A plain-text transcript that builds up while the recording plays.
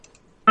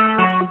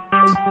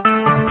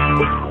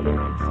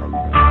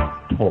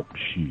Talk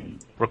shoe.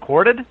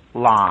 Recorded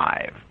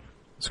live.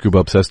 Scuba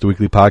Obsessed, the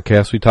weekly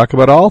podcast. We talk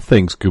about all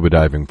things scuba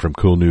diving, from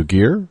cool new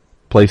gear,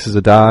 places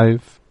to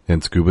dive,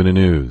 and scuba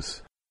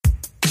news.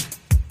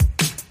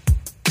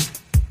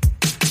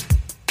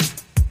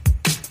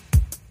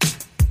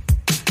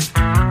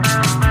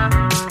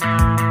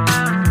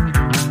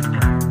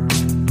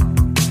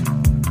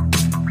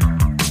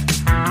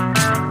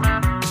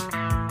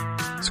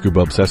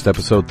 Scuba Obsessed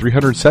episode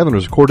 307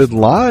 was recorded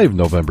live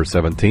November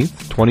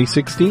 17th,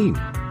 2016.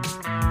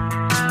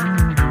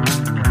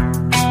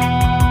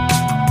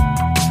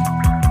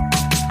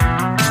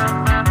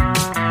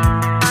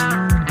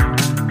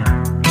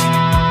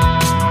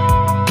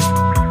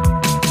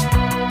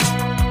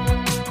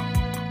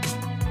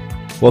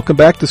 Welcome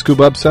back to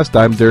Scuba Obsessed.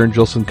 I'm Darren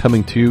Gilson,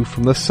 coming to you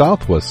from the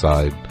southwest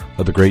side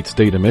of the great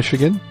state of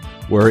Michigan,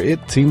 where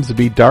it seems to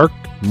be dark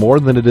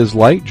more than it is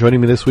light. Joining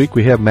me this week,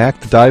 we have Mac,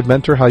 the dive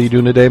mentor. How you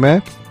doing today,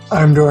 Mac?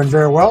 I'm doing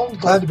very well.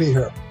 Glad to be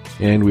here.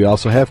 And we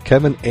also have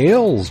Kevin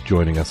Ailes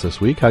joining us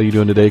this week. How you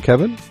doing today,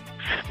 Kevin?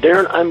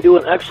 Darren, I'm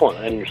doing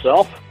excellent. And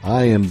yourself?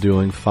 I am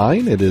doing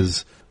fine. It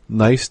is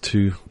nice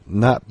to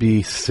not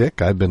be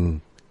sick. I've been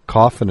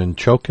coughing and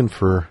choking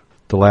for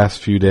the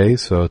last few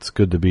days, so it's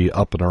good to be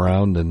up and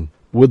around and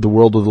with the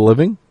world of the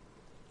living.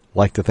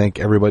 Like to thank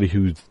everybody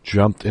who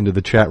jumped into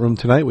the chat room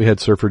tonight. We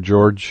had Surfer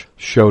George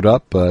showed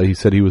up. He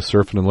said he was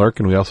surfing and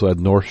lurking. We also had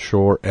North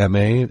Shore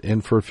MA in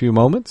for a few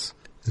moments.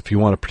 If you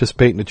want to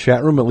participate in the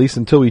chat room, at least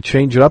until we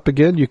change it up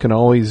again, you can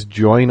always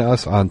join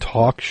us on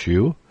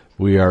TalkShoe.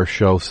 We are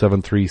show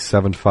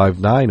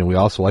 73759, and we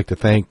also like to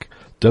thank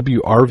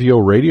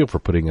WRVO Radio for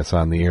putting us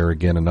on the air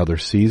again another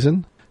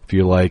season. If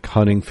you like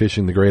hunting,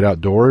 fishing, the great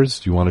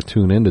outdoors, you want to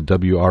tune in to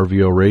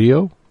WRVO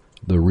Radio,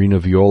 the Rena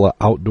Viola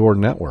Outdoor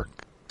Network.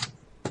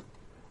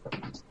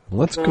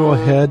 Let's go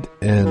ahead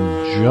and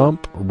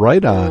jump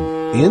right on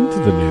into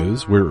the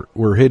news.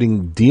 We're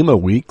hitting DEMA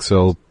week,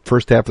 so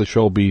first half of the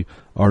show will be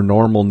our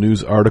normal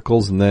news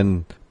articles, and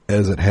then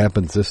as it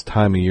happens this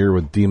time of year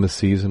with DEMA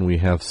season, we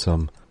have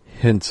some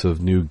hints of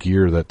new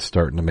gear that's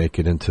starting to make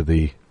it into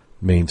the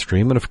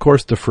mainstream. And of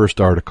course, the first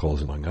article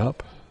is going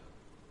up.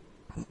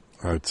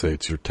 I'd say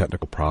it's your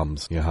technical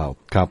problems, you know, how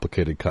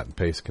complicated cut and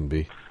paste can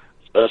be.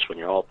 Especially when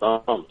you're all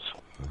thumbs.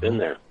 Been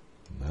there.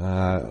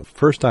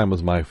 First time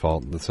was my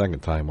fault. The second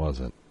time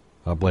wasn't.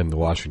 I'll blame the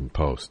Washington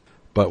Post.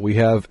 But we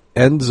have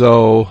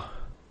Enzo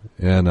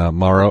and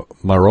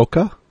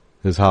Marocca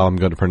is how I'm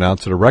going to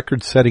pronounce it. A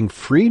record-setting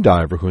free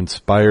diver who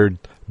inspired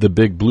the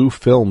Big Blue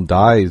film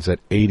dies at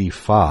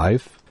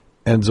 85.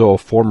 Enzo, a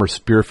former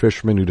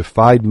spearfisherman who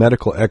defied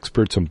medical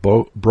experts and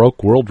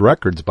broke world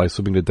records by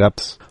swimming to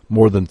depths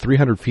more than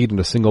 300 feet in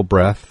a single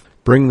breath,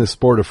 bringing the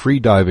sport of free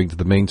diving to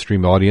the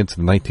mainstream audience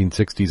in the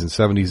 1960s and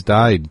 70s,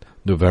 died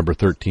November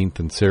 13th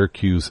in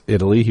Syracuse,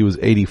 Italy. He was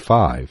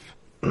 85.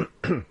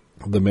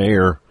 The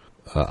mayor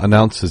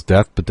announced his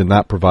death but did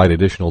not provide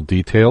additional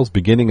details.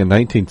 Beginning in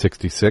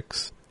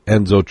 1966,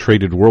 Enzo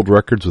traded world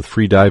records with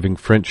free-diving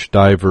French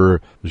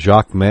diver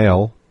Jacques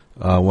Maille.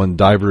 When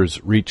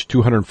divers reached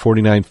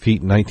 249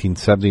 feet in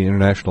 1970, the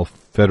International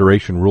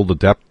Federation ruled the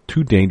depth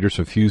too dangerous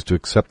and refused to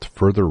accept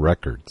further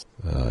records.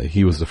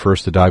 He was the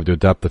first to dive to a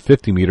depth of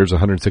 50 meters,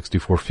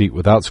 164 feet,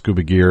 without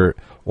scuba gear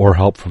or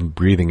help from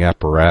breathing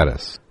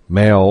apparatus.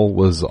 Maille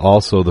was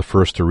also the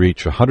first to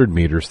reach 100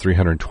 meters,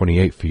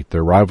 328 feet.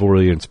 Their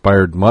rivalry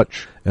inspired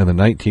much in the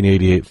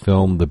 1988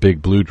 film The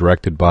Big Blue,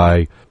 directed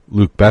by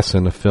Luc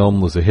Besson. The film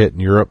was a hit in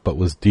Europe but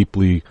was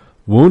deeply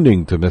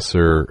wounding to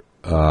Mr.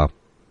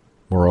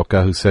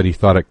 Marocca, who said he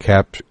thought it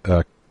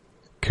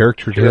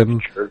caricatured him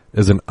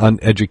as an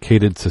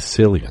uneducated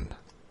Sicilian.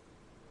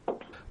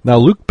 Now,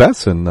 Luc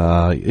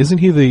Besson, isn't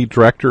he the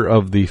director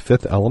of The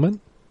Fifth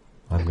Element?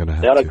 I'm going to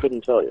have that I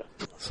couldn't tell you.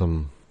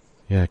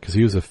 Yeah, because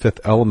he was a Fifth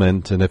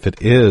Element, and if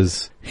it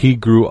is, he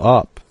grew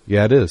up.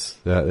 Yeah, it is.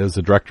 As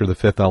the director of The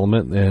Fifth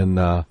Element,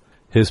 and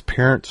his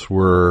parents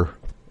were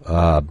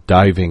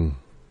diving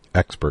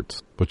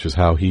experts, which is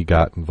how he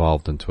got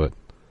involved into it.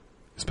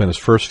 He spent his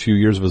first few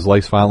years of his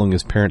life following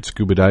his parents'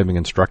 scuba diving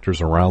instructors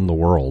around the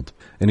world.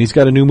 And he's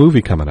got a new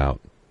movie coming out,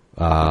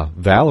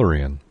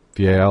 Valerian,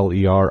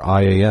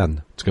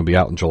 Valerian. It's going to be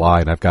out in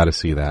July, and I've got to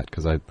see that,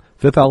 because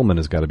Fifth Element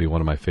has got to be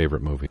one of my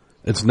favorite movies.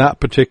 It's not a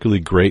particularly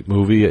great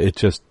movie. It's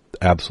just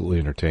absolutely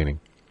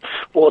entertaining.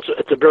 Well,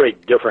 it's a very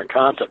different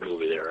concept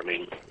movie there. I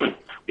mean,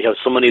 we have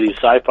so many of these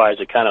sci-fis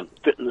that kind of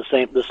fit in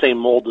the same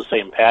mold, the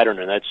same pattern,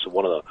 and that's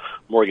one of the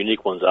more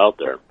unique ones out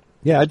there.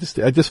 Yeah, I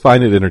just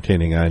find it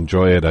entertaining. I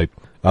enjoy it. I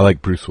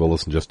like Bruce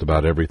Willis in just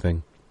about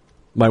everything.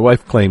 My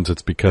wife claims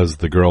it's because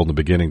the girl in the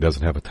beginning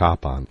doesn't have a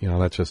top on. You know,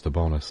 that's just a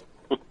bonus.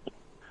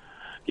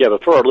 Yeah,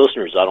 but for our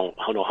listeners, I don't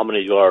know how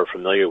many of you are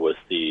familiar with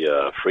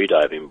the free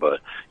diving,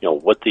 but you know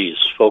what these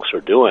folks are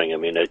doing. I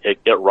mean, it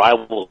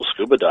rivals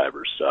scuba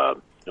divers.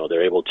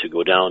 They're able to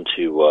go down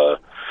to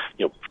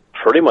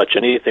pretty much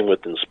anything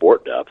within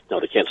sport depth. Now,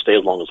 they can't stay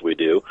as long as we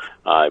do.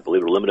 I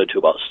believe we're limited to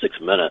about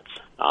 6 minutes.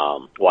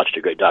 Watched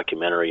a great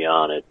documentary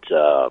on it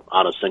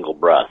on a single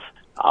breath.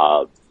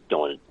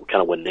 and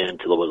kind of went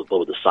into a little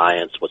bit of the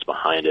science, what's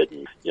behind it,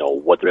 and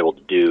what they're able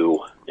to do,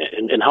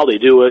 and how they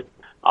do it.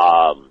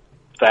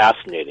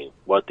 Fascinating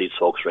what these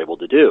folks are able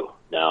to do.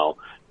 Now,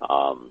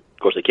 of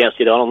course, they can't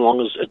stay down as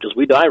long as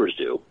we divers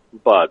do,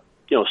 but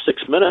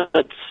 6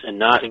 minutes and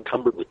not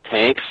encumbered with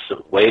tanks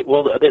and weight.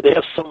 Well, they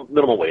have some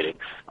minimal weighting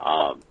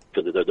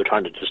because they're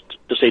trying to just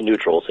stay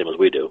neutral, same as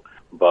we do.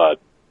 But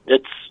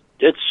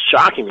it's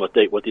shocking what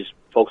these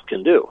folks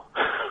can do.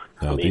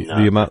 No,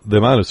 the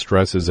amount of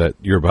stress is that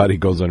your body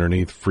goes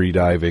underneath free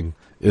diving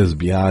is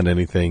beyond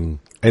anything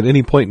at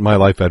any point in my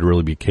life I'd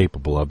really be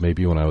capable of.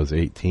 Maybe when I was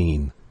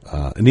 18,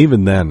 and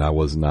even then I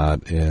was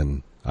not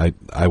in.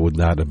 I would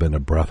not have been a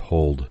breath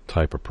hold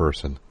type of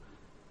person.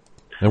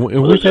 And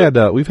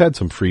we've had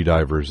some free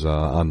divers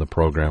on the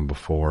program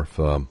before.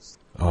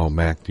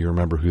 Mac, do you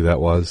remember who that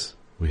was?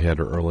 We had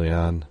her early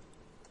on.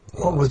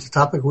 What was the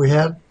topic we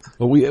had?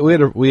 Well,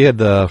 we had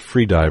the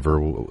free diver.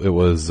 It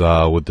was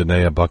with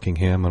Danae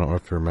Buckingham. I don't know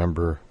if you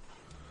remember.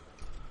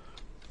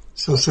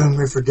 So soon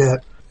we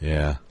forget.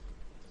 Yeah.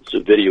 It's a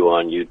video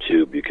on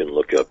YouTube. You can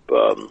look up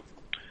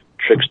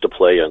tricks to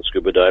play on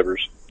scuba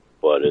divers,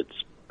 but it's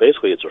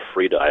a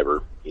free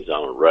diver. He's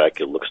on a wreck.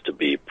 It looks to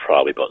be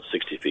probably about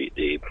 60 feet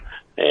deep.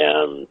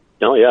 And,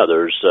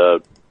 there's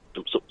some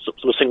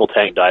single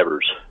tank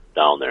divers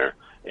down there.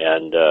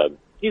 And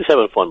he's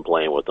having fun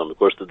playing with them. Of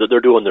course,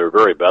 they're doing their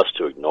very best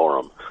to ignore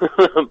him.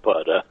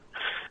 But,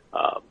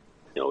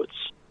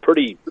 it's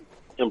pretty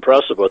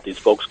impressive what these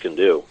folks can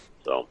do.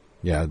 So.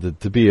 Yeah,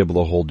 to be able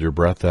to hold your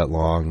breath that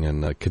long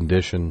and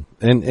condition.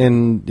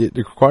 And it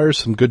requires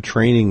some good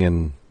training,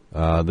 and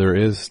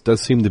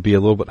does seem to be a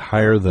little bit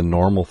higher than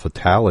normal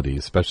fatality,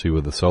 especially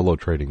with the solo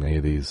training many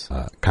of these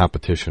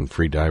competition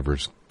free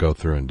divers go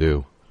through and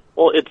do.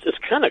 Well, it's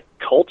kind of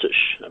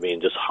cultish. I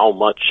mean, just how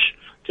much,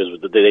 because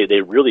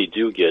they really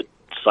do get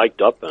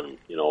psyched up and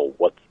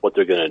what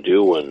they're going to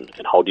do and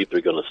how deep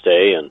they're going to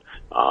stay. And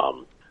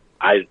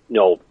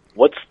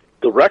what's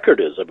the record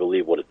is, I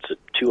believe, what it's at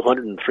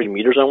 203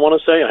 meters. I want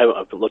to say I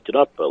haven't looked it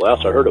up, but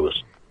last I heard it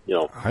was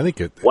I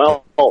think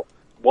well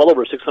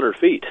over 600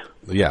 feet.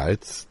 Yeah,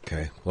 it's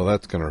okay. Well,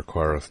 that's going to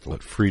require us to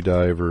let free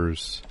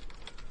divers.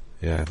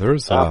 Yeah,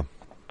 there's. So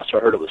I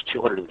heard it was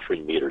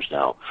 203 meters.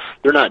 Now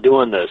they're not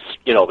doing this,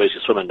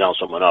 basically swimming down,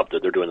 swimming up.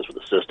 They're doing this with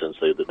assistance.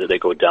 They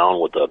go down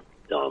with the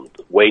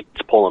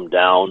weights, pull them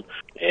down,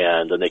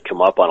 and then they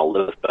come up on a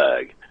lift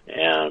bag,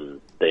 and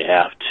they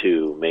have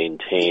to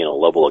maintain a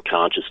level of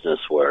consciousness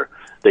where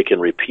they can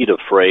repeat a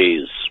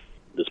phrase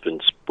that's been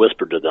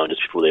whispered to them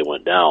just before they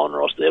went down,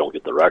 or else they don't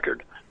get the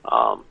record.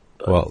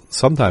 Well,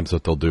 sometimes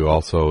what they'll do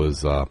also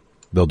is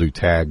they'll do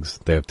tags.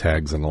 They have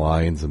tags in the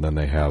lines, and then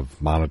they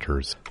have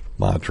monitors.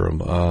 Monitor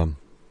them.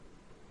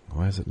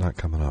 Why is it not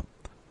coming up?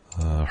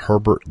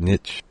 Herbert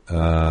Nitsch,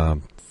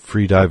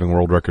 free diving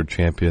world record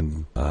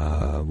champion,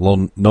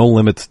 no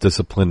limits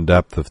discipline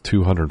depth of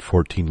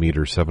 214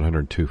 meters,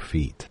 702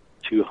 feet.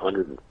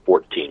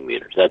 214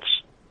 meters. That's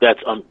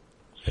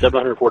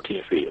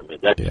 714 feet. I mean,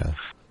 that's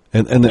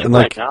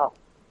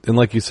And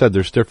like you said,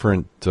 there's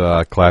different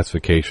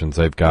classifications.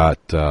 They've got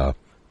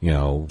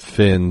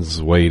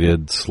fins,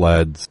 weighted,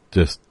 sleds,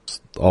 just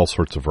all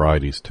sorts of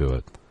varieties to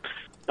it.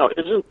 Now,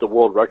 isn't the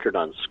world record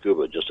on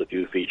scuba just a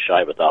few feet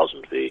shy of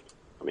 1,000 feet?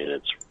 I mean,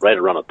 it's right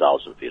around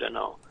 1,000 feet, I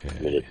know. Okay.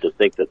 I mean, to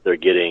think that they're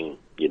getting,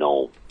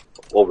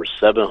 over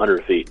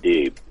 700 feet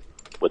deep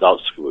without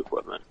scuba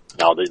equipment.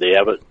 Now, they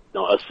have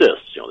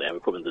assists. They have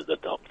equipment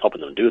that's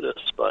helping them do this,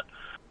 but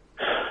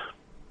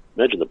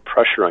imagine the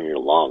pressure on your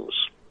lungs.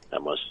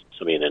 That must,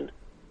 and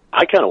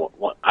I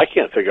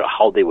can't figure out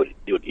how they would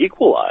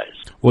equalize.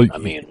 Well,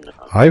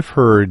 I've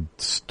heard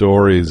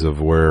stories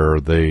of where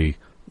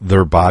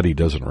their body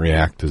doesn't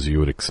react as you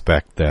would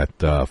expect,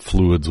 that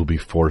fluids will be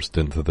forced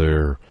into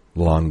their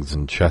lungs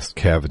and chest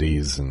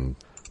cavities, and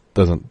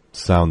doesn't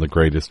sound the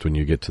greatest when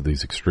you get to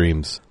these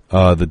extremes.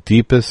 The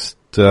deepest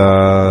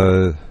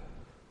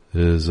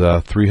is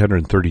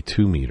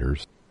 332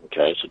 meters.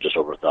 Okay, so just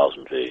over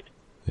 1,000 feet.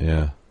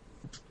 Yeah.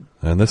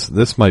 And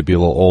this might be a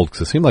little old,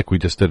 because it seemed like we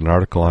just did an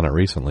article on it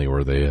recently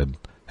where they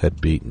had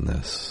beaten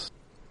this.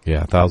 Yeah,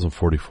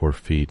 1,044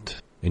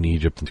 feet in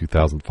Egypt in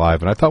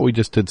 2005, and I thought we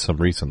just did some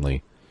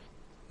recently.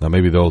 Now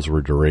maybe those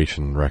were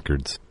duration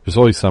records. There's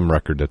always some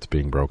record that's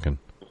being broken.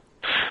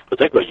 But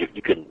think about it,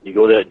 you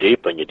go that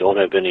deep and you don't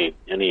have any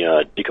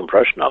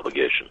decompression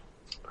obligation.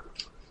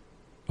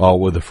 Oh,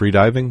 with the free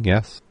diving,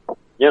 yes.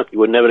 Yeah, you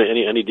wouldn't have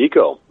any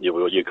deco.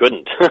 You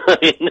couldn't.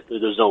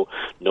 There's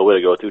no way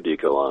to go through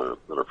deco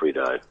on a free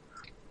dive.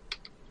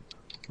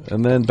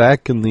 And then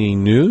back in the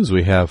news,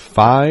 we have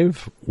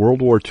 5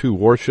 World War II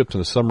warships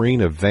and a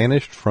submarine have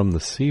vanished from the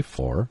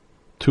seafloor.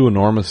 2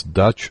 enormous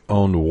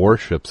Dutch-owned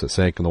warships that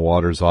sank in the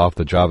waters off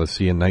the Java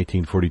Sea in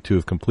 1942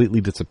 have completely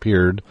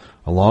disappeared,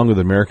 along with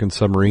an American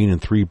submarine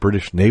and 3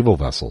 British naval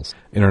vessels.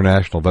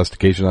 International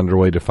investigation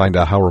underway to find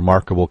out how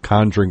remarkable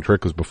conjuring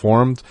trick was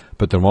performed,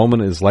 but at the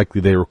moment it is likely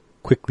they were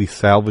quickly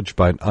salvaged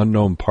by an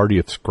unknown party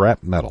of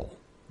scrap metal.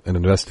 An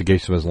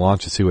investigation was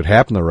launched to see what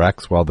happened to the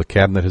wrecks. While the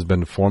cabinet has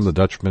been informed, the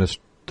Dutch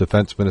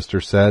defense minister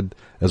said,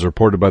 as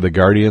reported by The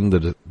Guardian,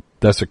 the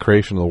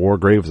desecration of the war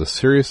grave is a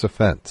serious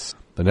offense.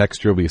 The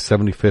next year will be the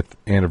 75th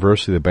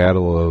anniversary of the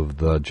Battle of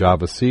the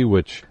Java Sea,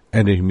 which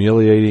ended a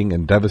humiliating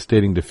and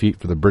devastating defeat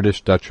for the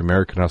British, Dutch,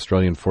 American,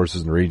 Australian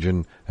forces in the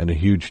region, and a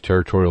huge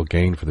territorial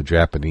gain for the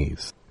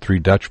Japanese. 3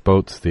 Dutch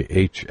boats, the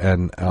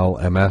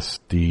HNLMS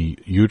de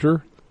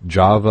Uter,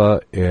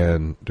 Java,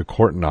 and de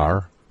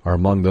Kortenaar, are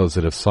among those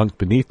that have sunk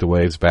beneath the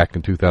waves. Back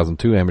in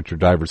 2002, amateur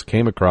divers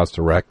came across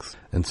the wrecks,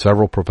 and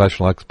several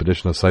professional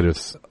expedition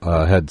sites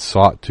had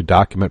sought to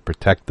document,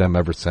 protect them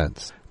ever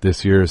since.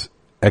 This year's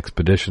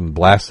expedition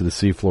blasted the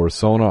seafloor of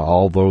Sona.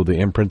 Although the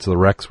imprints of the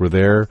wrecks were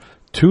there,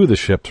 2 of the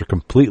ships are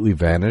completely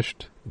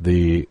vanished.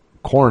 The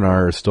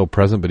Coronar is still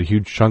present, but a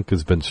huge chunk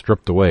has been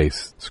stripped away.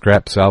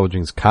 Scrap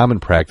salvaging is common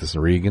practice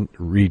in the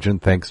region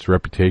thanks to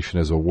reputation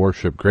as a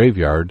warship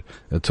graveyard.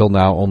 Until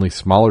now, only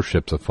smaller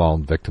ships have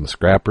fallen victim to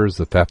scrappers.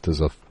 The theft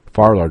is a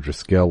far larger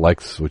scale,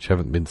 likes which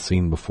haven't been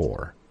seen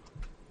before.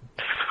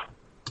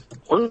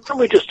 Weren't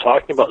we just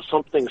talking about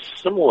something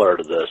similar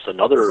to this?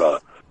 Another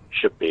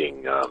ship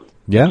being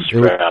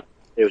scrapped?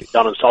 It was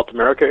down in South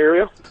America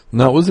area?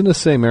 No, it was in the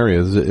same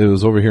area. It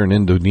was over here in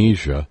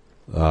Indonesia.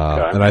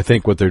 Okay. And I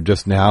think what they're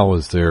just now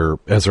is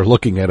as they're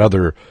looking at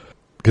other,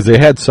 because they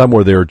had some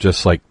where they were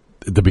just like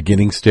at the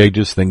beginning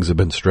stages, things have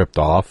been stripped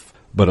off,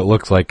 but it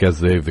looks like as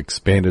they've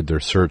expanded their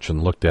search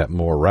and looked at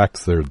more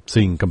wrecks, they're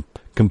seeing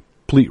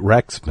complete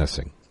wrecks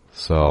missing.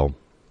 So,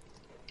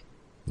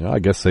 I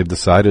guess they've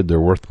decided they're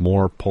worth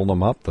more pulling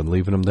them up than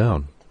leaving them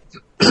down.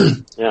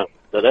 Yeah,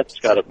 that's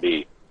got to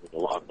be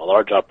a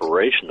large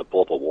operation to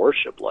pull up a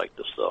warship like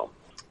this, though.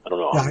 I don't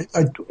know. Yeah,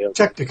 I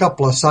checked a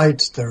couple of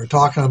sites they were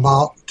talking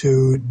about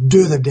to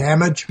do the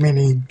damage,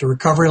 meaning the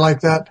recovery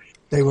like that.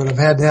 They would have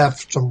had to have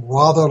some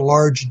rather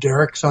large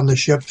derricks on the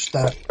ships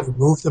that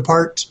remove the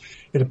parts.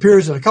 It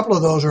appears that a couple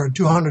of those are in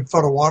 200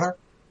 foot of water,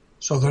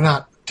 so they're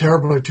not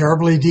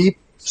terribly deep.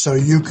 So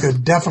you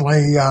could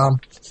definitely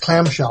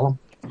clamshell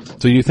them.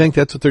 So you think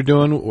that's what they're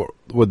doing?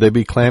 Would they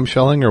be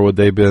clamshelling, or would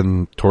they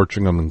been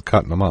torching them and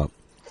cutting them up?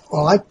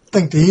 Well, I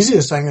think the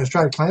easiest thing is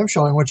try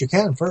clamshelling what you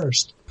can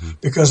first,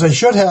 because they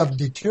should have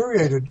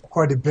deteriorated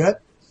quite a bit,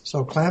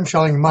 so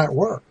clamshelling might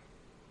work.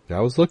 Yeah,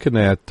 I was looking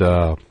at,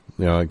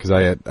 because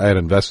I had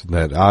invested in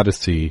that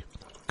Odyssey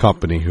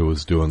company who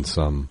was doing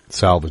some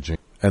salvaging,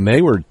 and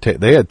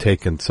they had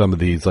taken some of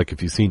these, like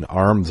if you've seen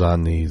arms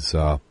on these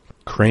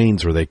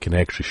cranes where they can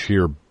actually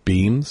shear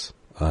beams,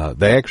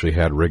 they actually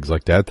had rigs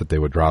like that they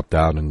would drop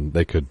down and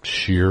they could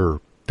shear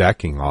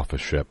decking off a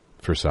ship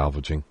for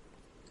salvaging.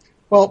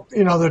 Well,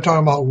 they're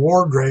talking about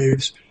war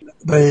graves.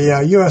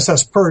 The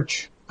USS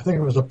Perch, I think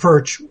it was the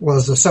Perch,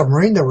 was the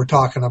submarine they were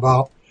talking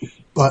about,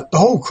 but the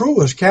whole crew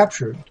was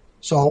captured.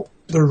 So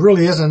there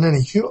really isn't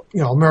any,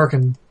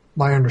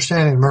 my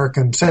understanding,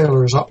 American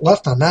sailors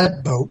left on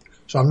that boat.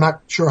 So I'm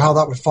not sure how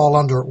that would fall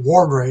under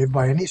war grave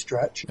by any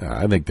stretch.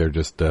 I think they're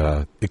just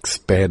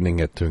expanding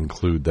it to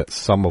include that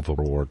some of the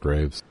war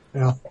graves.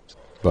 Yeah.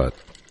 But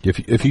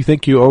if you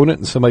think you own it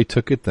and somebody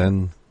took it,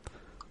 then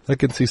I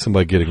can see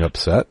somebody getting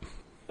upset.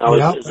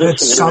 Now,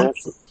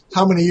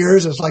 how many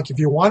years? It's like, if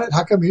you want it,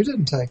 how come you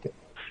didn't take it?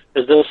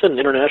 Is this in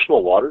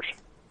international waters?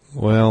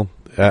 Well,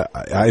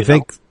 I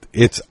think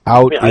it's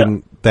out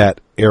in that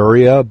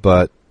area,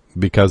 but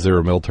because they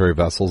were military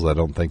vessels, I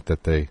don't think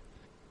that they...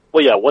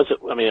 Well, yeah, was it?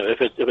 I mean, if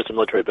it's a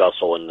military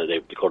vessel and they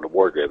declared a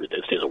war grave, it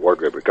stays a war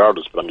grave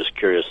regardless, but I'm just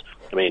curious.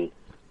 I mean,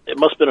 it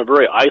must have been a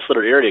very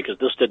isolated area because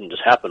this didn't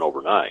just happen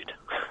overnight.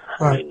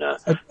 Right.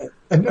 I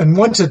mean, and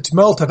once it's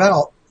melted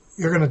out,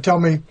 you're going to tell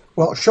me,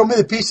 well, show me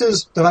the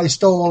pieces that I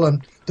stole,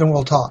 and then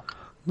we'll talk.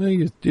 Well,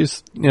 you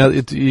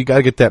got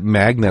to get that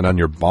magnet on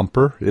your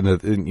bumper. In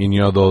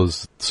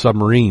those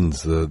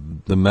submarines, the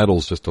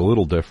metal's just a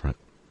little different.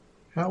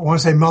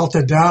 Once they melt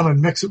it down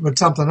and mix it with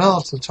something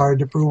else, it's hard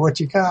to prove what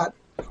you got,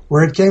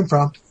 where it came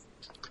from.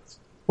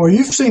 Well,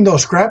 you've seen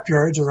those scrap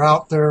yards are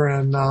out there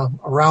and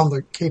around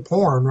the Cape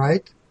Horn,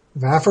 right,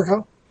 of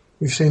Africa.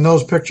 You've seen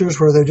those pictures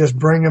where they just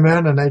bring them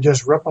in and they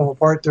just rip them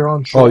apart their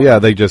own shore. Oh yeah,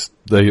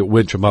 they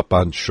winch them up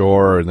on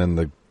shore, and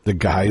then the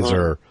guys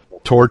are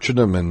torching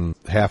them and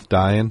half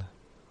dying.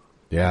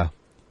 Yeah.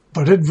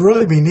 But it'd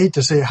really be neat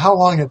to see how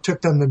long it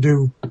took them to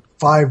do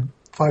five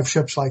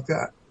ships like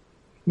that.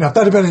 Now, if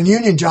that had been a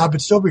union job,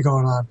 it'd still be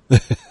going on.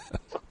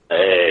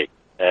 Hey.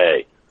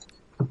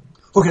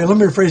 Okay, let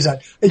me rephrase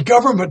that. A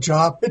government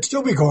job, it'd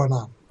still be going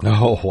on.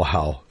 Oh,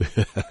 wow.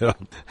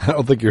 I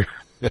don't think you're...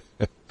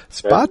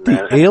 Spot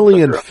the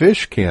Alien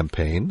Fish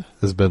campaign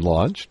has been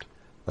launched.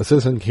 A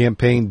citizen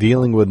campaign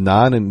dealing with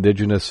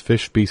non-indigenous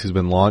fish species has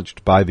been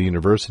launched by the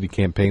university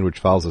campaign, which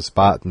follows a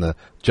spot in the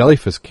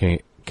jellyfish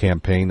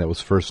campaign that was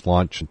first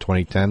launched in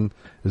 2010,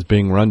 is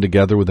being run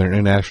together with the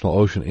International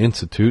Ocean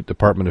Institute,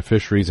 Department of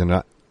Fisheries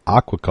and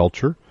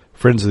Aquaculture,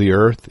 Friends of the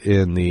Earth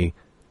in the,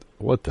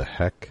 what the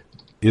heck,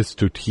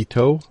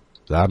 Istituto?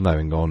 I'm not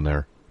even going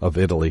there, of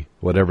Italy,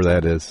 whatever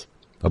that is.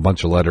 A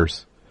bunch of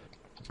letters.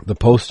 The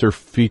poster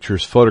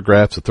features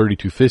photographs of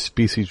 32 fish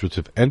species which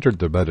have entered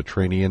the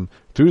Mediterranean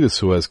through the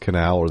Suez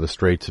Canal or the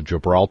Straits of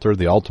Gibraltar.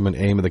 The ultimate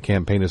aim of the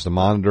campaign is to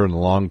monitor in the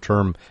long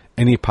term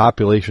any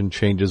population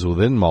changes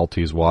within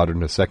Maltese water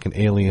and a second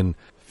alien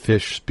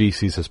fish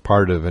species as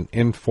part of an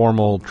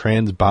informal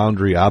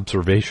transboundary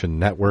observation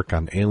network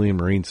on alien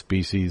marine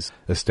species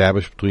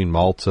established between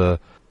Malta,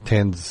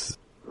 Tanzania,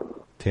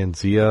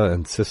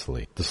 and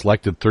Sicily. The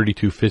selected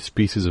 32 fish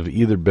species have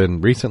either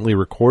been recently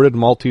recorded in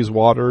Maltese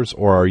waters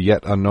or are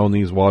yet unknown in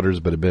these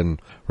waters but have been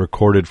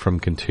recorded from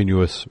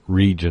continuous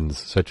regions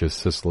such as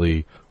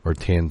Sicily or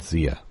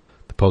Tanzania.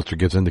 The poster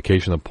gives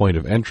indication of the point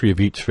of entry of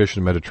each fish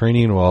in the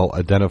Mediterranean while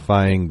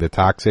identifying the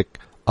toxic,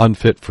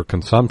 unfit for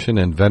consumption,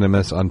 and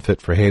venomous,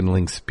 unfit for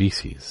handling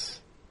species.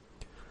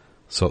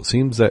 So it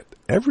seems that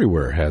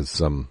everywhere has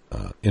some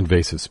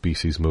invasive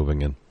species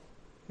moving in.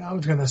 I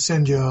was going to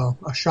send you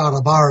a shot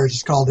of ours.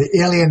 It's called the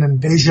Alien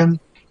Invasion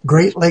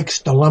Great Lakes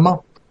Dilemma.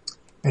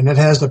 And it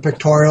has the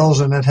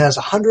pictorials, and it has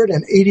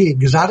 180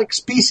 exotic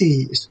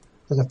species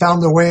that have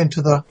found their way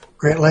into the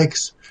Great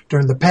Lakes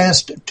during the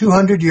past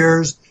 200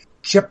 years,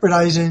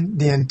 jeopardizing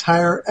the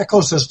entire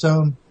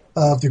ecosystem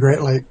of the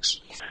Great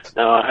Lakes.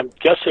 Now, I'm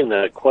guessing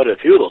that quite a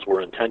few of those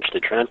were intentionally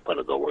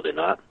transplanted, though, were they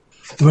not?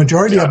 The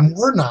majority of them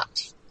were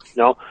not.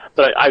 No,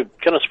 but I'm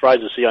kind of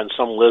surprised to see on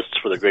some lists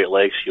for the Great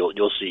Lakes, you'll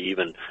see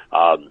even,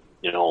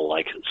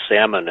 like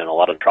salmon and a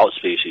lot of trout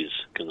species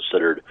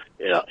considered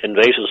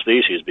invasive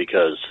species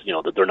because,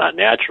 that they're not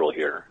natural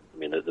here. I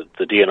mean,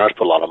 the DNR's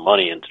put a lot of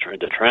money into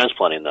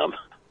transplanting them,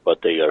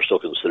 but they are still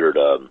considered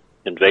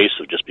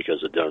invasive just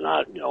because they're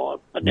not,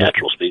 a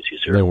natural species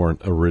here. They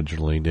weren't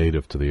originally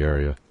native to the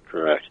area.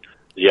 Correct.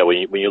 Yeah,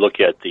 when you look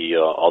at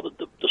all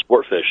the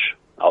sport fish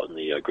out in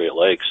the Great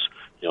Lakes,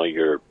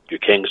 your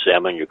king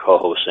salmon, your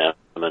coho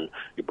salmon,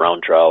 your brown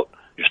trout,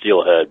 your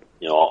steelhead,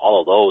 all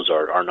of those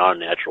are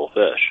non-natural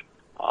fish.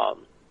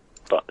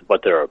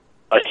 But they're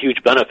a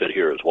huge benefit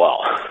here as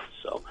well.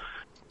 So.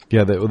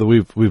 Yeah,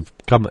 we've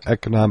come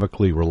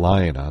economically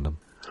reliant on them.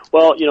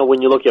 Well,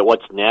 when you look at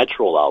what's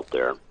natural out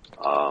there,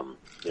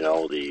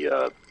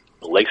 the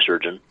lake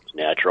sturgeon is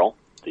natural.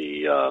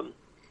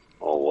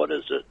 What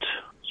is it?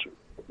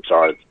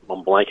 Sorry,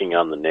 I'm blanking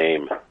on the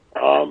name.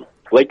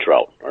 Lake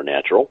trout are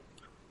natural.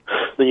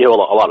 Then you have a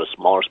lot of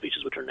smaller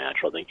species which are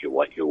natural. I think your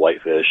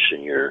whitefish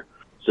and your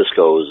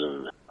ciscos,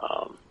 and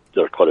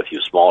there are quite a few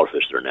smaller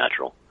fish that are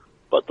natural.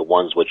 But the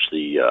ones which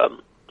the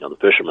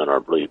fishermen are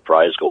really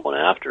prized going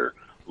after,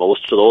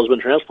 most of those have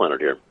been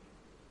transplanted here.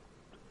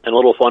 And a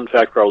little fun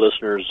fact for our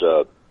listeners: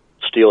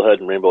 steelhead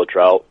and rainbow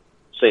trout,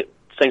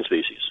 same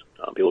species.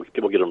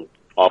 People get them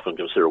often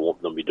consider them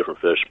to be different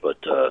fish, but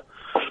a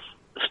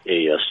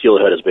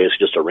steelhead is basically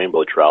just a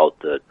rainbow trout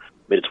that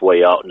made its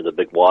way out into the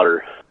big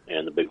water,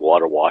 and the big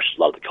water washes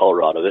a lot of the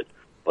color out of it.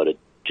 But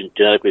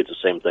genetically, it's the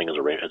same thing as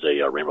a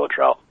rainbow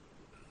trout.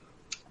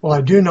 Well,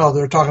 I do know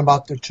they're talking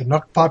about the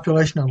Chinook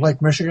population in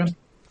Lake Michigan.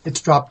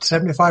 It's dropped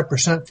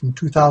 75% from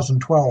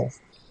 2012.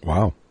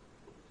 Wow.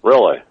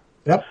 Really?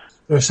 Yep.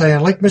 They're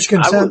saying Lake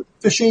Michigan salmon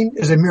fishing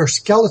is a mere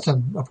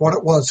skeleton of what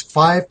it was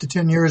 5 to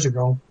 10 years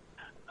ago.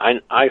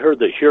 I heard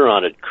that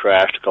Huron had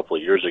crashed a couple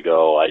of years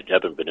ago. I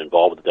haven't been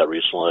involved with that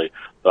recently,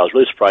 but I was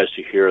really surprised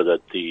to hear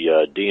that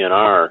the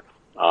DNR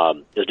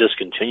is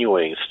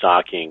discontinuing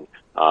stocking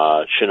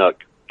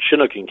Chinook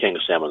and king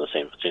salmon, the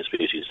same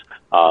species,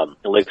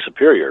 in Lake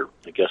Superior.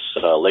 I guess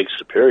Lake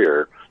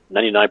Superior,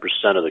 99%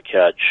 of the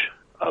catch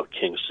of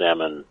king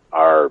salmon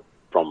are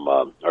from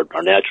are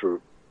naturally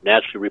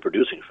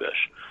reproducing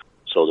fish,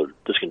 so they're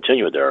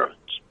discontinued there.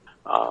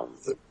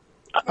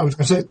 I was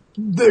going to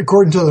say,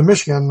 according to the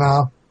Michigan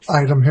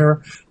item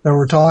here, that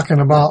we're talking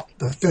about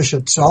the fish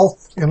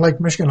itself in Lake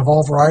Michigan of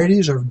all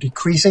varieties are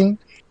decreasing.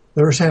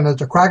 They were saying that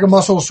the cragga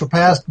mussels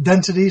surpassed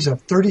densities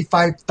of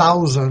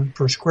 35,000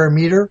 per square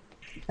meter,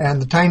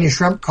 and the tiny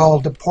shrimp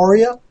called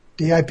Diporea,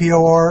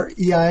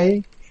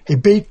 Diporea, a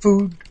bait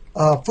food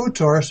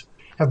source,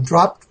 have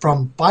dropped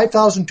from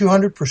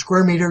 5,200 per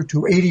square meter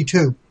to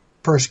 82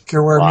 per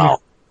square meter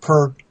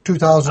per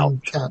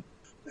 2010.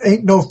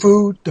 Ain't no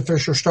food. The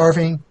fish are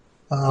starving.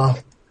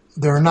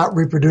 They're not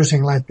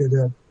reproducing like they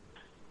did.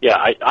 Yeah,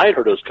 I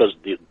heard it was because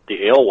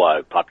the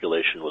alewife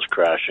population was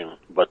crashing,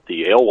 but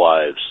the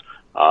alewives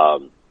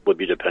would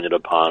be dependent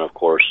upon, of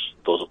course,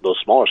 those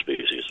smaller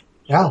species.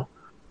 Yeah.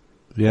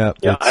 Yeah.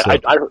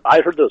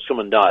 I heard those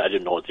coming down. I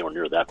didn't know they were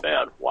near that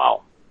bad.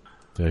 Wow.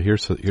 Yeah,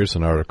 here's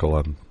an article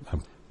on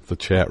the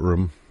chat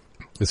room.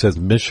 It says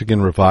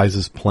Michigan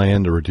revises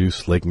plan to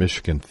reduce Lake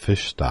Michigan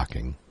fish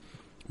stocking.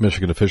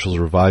 Michigan officials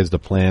revised a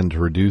plan to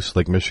reduce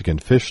Lake Michigan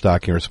fish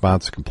stocking in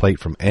response to a complaint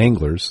from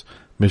anglers.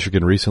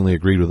 Michigan recently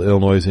agreed with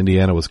Illinois,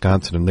 Indiana,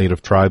 Wisconsin, and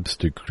native tribes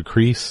to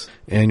decrease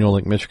annual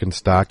Lake Michigan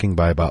stocking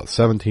by about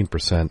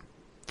 17%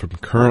 from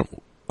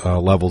current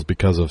levels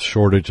because of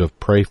shortage of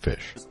prey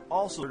fish.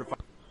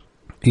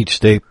 Each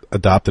state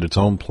adopted its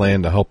own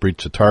plan to help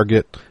reach the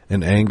target.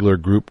 An angler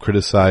group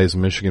criticized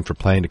Michigan for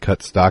planning to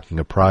cut stocking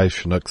of prize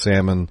Chinook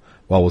salmon,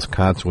 while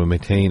Wisconsin would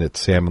maintain its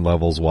salmon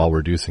levels while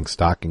reducing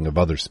stocking of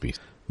other species.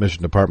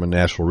 Michigan Department of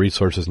Natural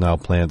Resources now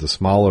plans a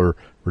smaller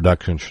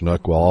reduction in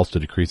Chinook while also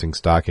decreasing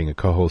stocking of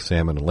coho,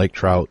 salmon, and lake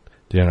trout.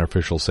 DNR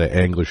officials say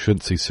anglers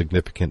should see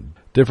significant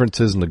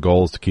differences in the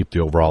goals to keep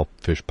the overall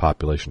fish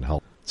population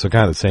healthy. So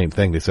kind of the same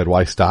thing. They said,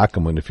 why stock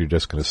them when if you're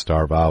just going to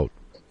starve out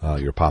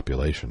your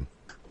population?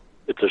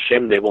 It's a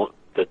shame that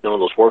none of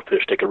those wharf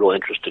fish take a real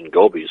interest in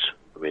gobies.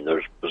 I mean,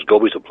 there's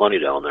gobies aplenty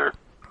down there.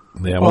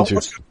 Yeah,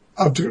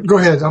 go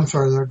ahead. I'm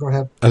sorry there. Go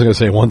ahead. I was going to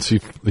say, once you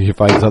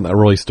find something that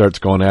really starts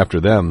going after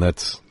them,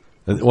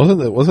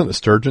 wasn't it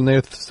sturgeon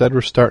they said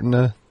were starting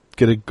to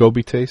get a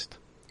goby taste?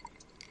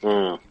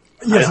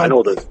 Yes, I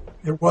know that.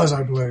 It was,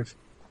 I believe.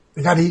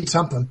 They got to eat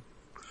something.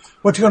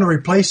 What's going to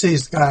replace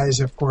these guys,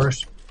 of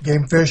course,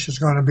 game fish, is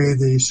going to be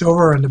the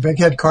silver and the big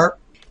head carp,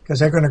 because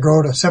they're going to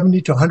grow to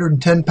 70 to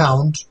 110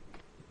 pounds.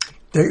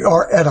 They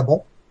are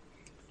edible,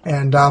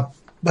 and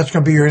that's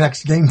going to be your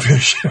next game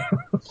fish.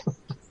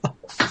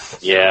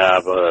 Yeah,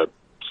 but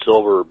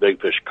silver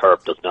big fish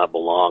carp does not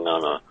belong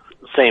on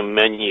the same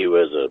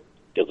menu as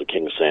a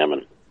king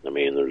salmon. I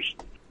mean, there's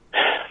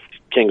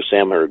king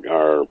salmon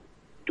are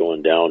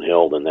going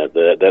downhill, and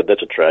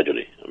that's a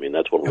tragedy. I mean,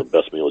 that's one of the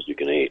best meals you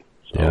can eat.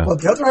 So. Yeah. Well,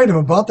 the other item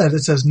about that,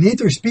 it says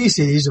neither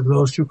species of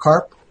those two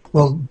carp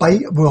will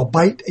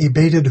bite a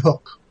baited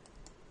hook.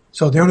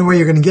 So the only way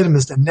you're going to get them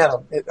is to net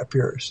them, it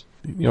appears.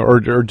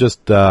 Or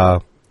just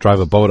drive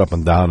a boat up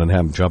and down and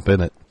have them jump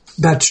in it.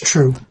 That's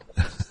true.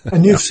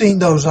 And you've seen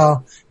those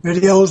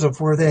videos of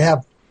where they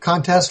have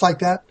contests like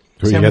that?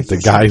 Where you got the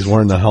guys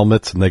wearing the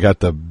helmets and they got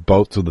the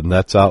boats with the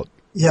nets out?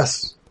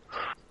 Yes.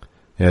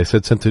 Yeah, I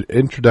said since the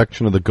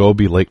introduction of the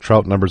goby, lake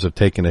trout numbers have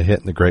taken a hit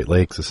in the Great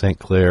Lakes. The St.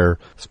 Clair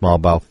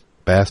smallmouth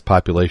bass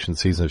population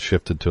season has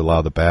shifted to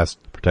allow the bass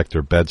to protect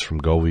their beds from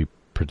goby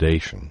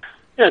predation.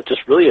 Yeah, it's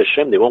just really a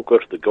shame they won't go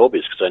to the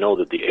gobies, because I know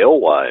that the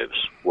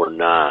alewives were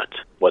not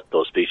what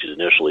those species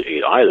initially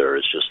ate either.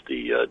 It's just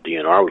the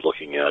DNR was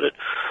looking at it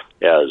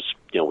as,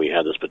 we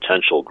had this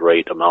potential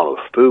great amount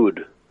of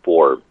food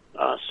for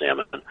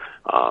salmon.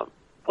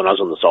 When I was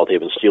on the South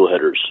Haven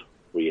steelheaders,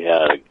 we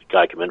had a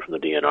guy come in from the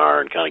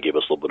DNR and kind of gave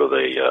us a little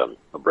bit of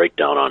a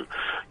breakdown on,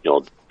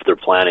 their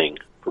planning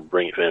for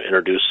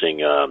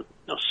introducing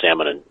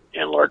salmon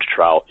and large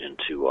trout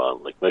into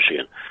Lake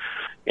Michigan,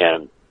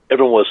 and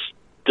everyone was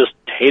just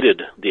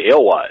hated the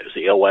alewives.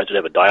 The alewives would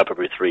have a die-up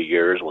every 3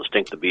 years and would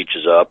stink the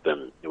beaches up,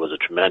 and it was a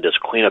tremendous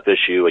cleanup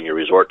issue in your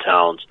resort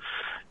towns.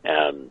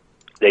 And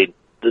the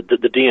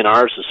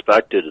DNR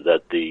suspected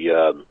that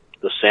the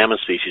salmon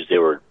species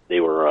they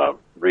were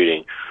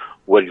breeding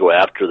would go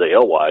after the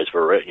alewives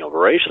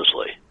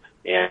voraciously.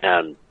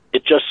 And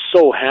it just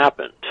so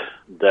happened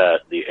that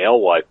the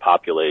alewife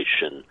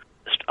population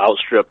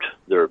outstripped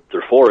their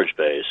forage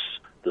base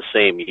the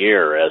same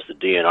year as the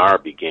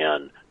DNR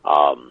began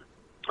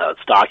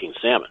stocking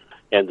salmon.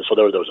 And so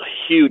there was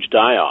a huge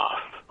die-off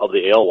of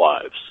the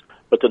alewives.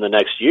 But then the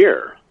next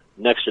year,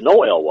 next to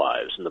no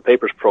alewives, and the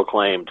papers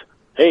proclaimed,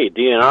 hey,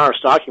 DNR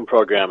stocking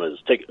program is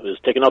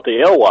taking out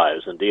the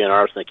alewives. And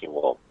DNR is thinking,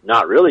 well,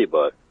 not really,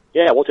 but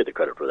yeah, we'll take the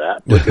credit for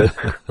that. We're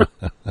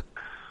good.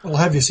 Well,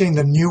 have you seen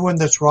the new one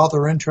that's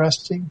rather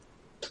interesting?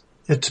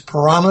 It's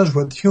piranhas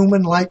with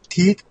human-like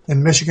teeth,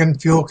 and Michigan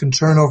fuel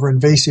concern over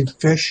invasive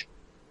fish.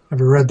 Have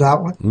you read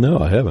that one? No,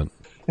 I haven't.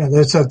 Yeah,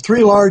 there's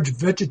 3 large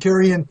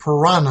vegetarian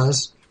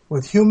piranhas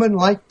with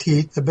human-like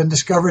teeth have been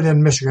discovered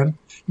in Michigan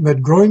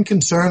amid growing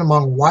concern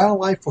among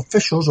wildlife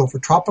officials over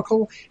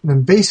tropical and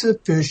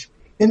invasive fish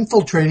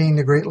infiltrating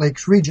the Great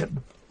Lakes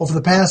region. Over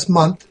the past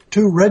month,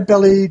 2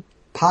 red-bellied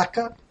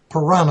paca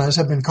piranhas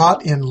have been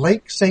caught in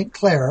Lake St.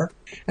 Clair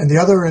and the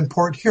other in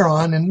Port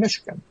Huron in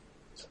Michigan.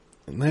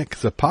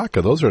 Because the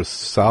paca, those are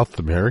South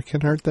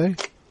American, aren't they?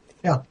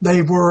 Yeah,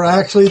 they were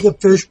actually the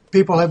fish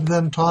people have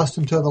then tossed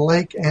into the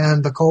lake,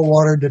 and the cold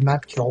water did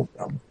not kill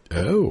them.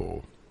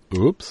 Oh,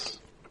 oops.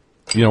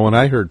 When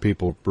I heard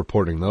people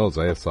reporting those,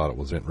 I just thought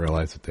didn't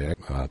realize that they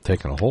had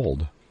taken a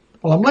hold.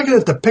 Well, I'm looking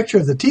at the picture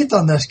of the teeth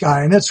on this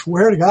guy, and it's,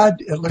 swear to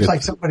God, it looks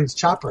like somebody's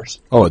choppers.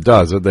 Oh, it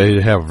does.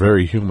 They have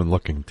very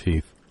human-looking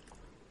teeth.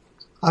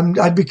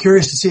 I'd be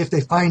curious to see if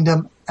they find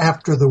them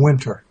after the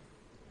winter.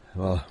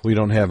 Well, we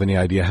don't have any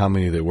idea how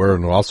many there were,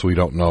 and also we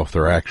don't know if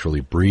they're actually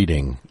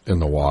breeding in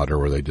the water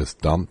where they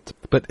just dumped.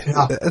 But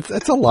yeah.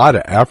 It's a lot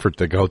of effort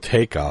to go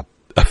take a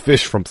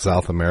fish from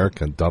South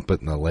America and dump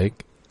it in the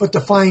lake. But to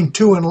find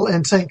 2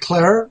 in St.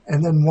 Clair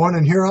and then 1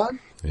 in Huron?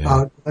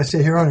 Yeah. I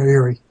say Huron or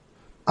Erie.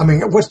 I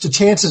mean, what's the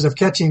chances of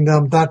catching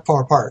them that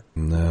far apart?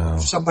 No.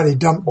 If somebody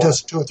dumped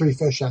just 2 or 3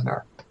 fish in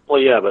there.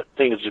 Well, yeah, but the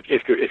thing is,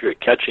 if you're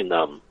catching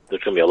them,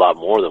 there's going to be a lot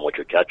more than what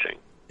you're catching.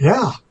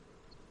 Yeah.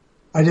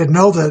 I didn't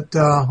know that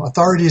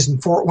authorities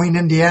in Fort Wayne,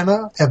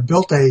 Indiana, have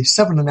built a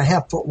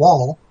 7.5-foot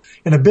wall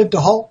in a bid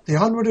to halt the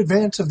onward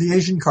advance of the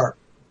Asian carp.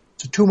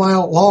 It's a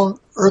 2-mile-long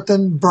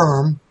earthen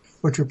berm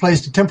which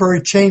replaced a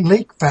temporary chain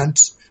link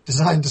fence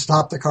designed to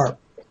stop the carp.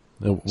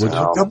 The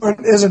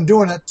government isn't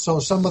doing it, so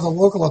some of the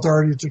local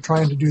authorities are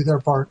trying to do their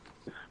part.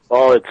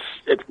 Well,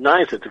 it's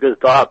nice. It's a good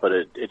thought, but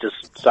it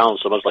just sounds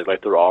so much like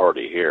they're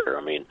already here.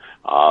 I mean,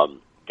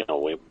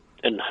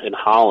 in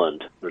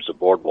Holland, there's a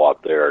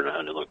boardwalk there,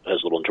 and it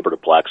has little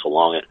interpretive plaques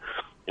along it.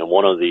 And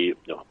one of the,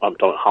 I'm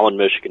talking Holland,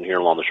 Michigan, here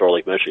along the shore of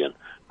Lake Michigan,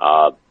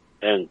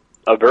 and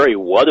a very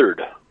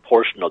weathered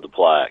portion of the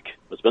plaque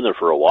that's been there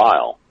for a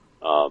while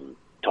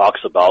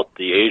talks about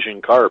the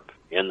Asian carp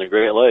in the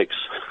Great Lakes.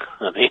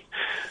 I mean,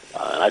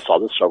 and I saw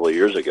this several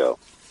years ago.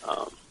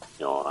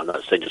 I'm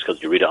not saying just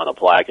because you read it on a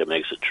plaque it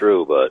makes it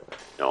true, but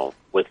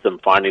with them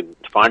finding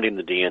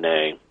the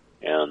DNA,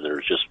 and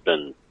there's just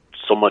been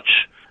so much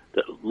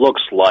that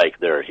looks like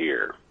they're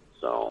here.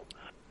 So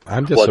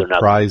I'm just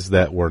surprised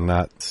that we're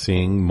not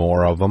seeing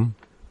more of them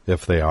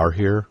if they are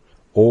here,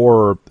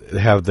 or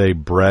have they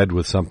bred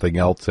with something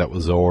else that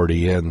was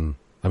already in?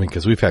 I mean,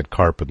 because we've had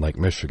carp in Lake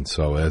Michigan,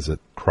 so has it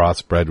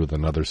crossbred with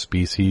another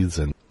species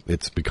and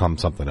it's become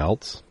something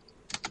else?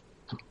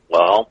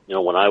 Well,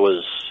 when I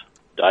was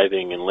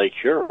diving in Lake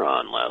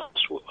Huron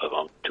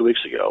 2 weeks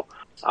ago,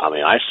 I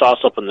mean, I saw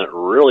something that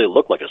really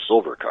looked like a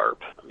silver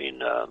carp. I mean,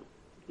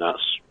 not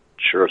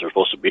sure if they're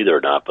supposed to be there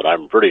or not, but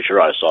I'm pretty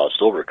sure I saw a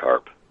silver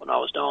carp when I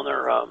was down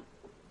there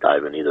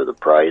diving either the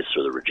Price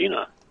or the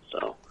Regina.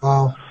 So,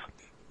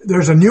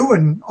 there's a new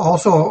one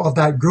also of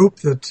that group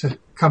that's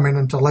coming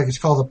into the lake. It's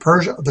called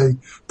the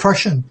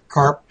Prussian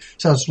carp.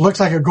 So it looks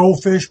like a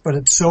goldfish, but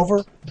it's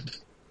silver.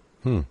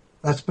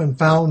 That's been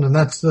found, and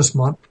that's this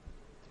month.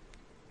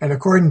 And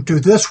according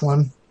to this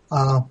one,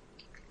 the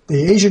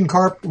Asian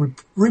carp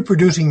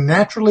reproducing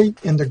naturally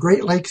in the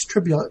Great Lakes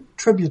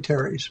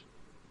tributaries.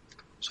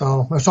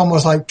 So it's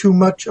almost like too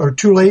much or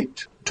too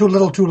late, too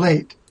little, too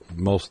late.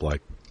 Most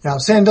like. Yeah,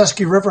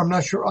 Sandusky River. I'm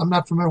not sure. I'm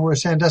not familiar where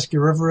Sandusky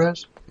River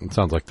is. It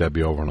sounds like that'd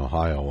be over in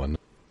Ohio, wouldn't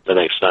it? That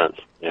makes sense.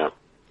 Yeah.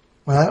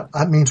 Well,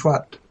 that means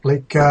what?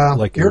 Lake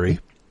Erie.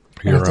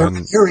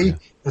 Erie.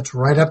 That's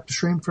right up the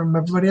stream from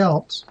everybody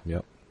else.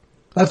 Yep.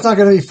 That's not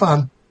going to be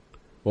fun.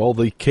 Well,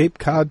 the Cape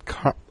Cod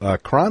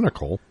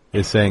Chronicle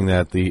is saying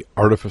that the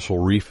artificial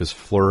reef is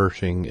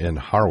flourishing in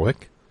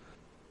Harwick.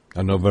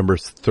 On November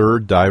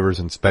 3rd, divers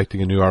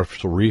inspecting a new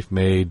artificial reef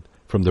made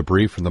from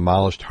debris from the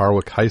demolished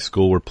Harwick High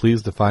School were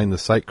pleased to find the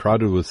site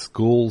crowded with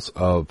schools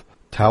of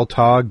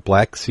tautog,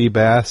 black sea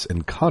bass,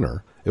 and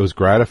cunner. It was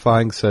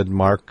gratifying, said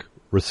Mark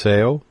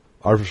Rosseo,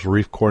 artificial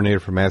reef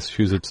coordinator for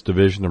Massachusetts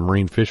Division of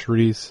Marine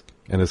Fisheries,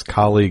 and his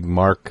colleague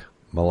Mark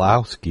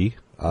Malowski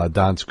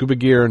donned scuba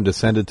gear and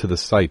descended to the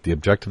site. The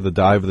objective of the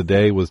dive of the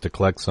day was to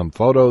collect some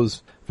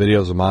photos,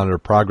 videos, and monitor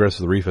progress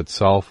of the reef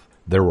itself.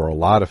 There were a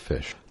lot of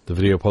fish. The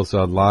video posted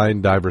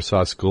online, divers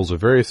saw schools of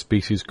various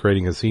species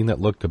creating a scene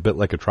that looked a bit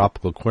like a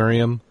tropical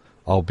aquarium,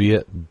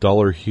 albeit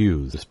duller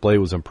hues. The display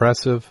was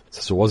impressive,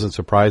 since it wasn't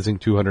surprising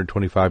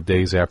 225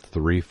 days after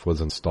the reef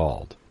was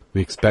installed.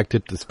 We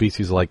expected that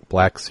species like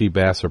black sea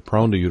bass are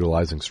prone to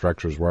utilizing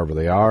structures wherever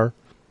they are.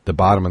 The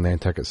bottom of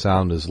Nantucket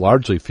Sound is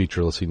largely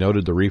featureless. He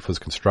noted the reef was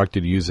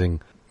constructed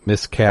using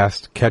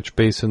miscast catch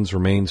basins,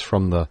 remains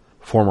from the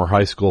former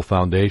high school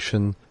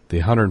foundation.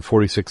 The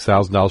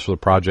 $146,000 for the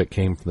project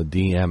came from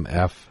the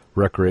DMF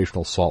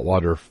recreational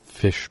saltwater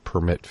fish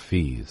permit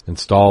fees.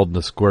 Installed in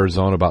a square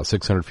zone about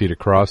 600 feet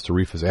across, the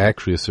reef is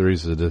actually a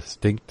series of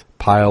distinct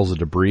piles of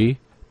debris.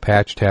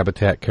 Patched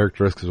habitat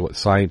characteristics is what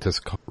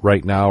scientists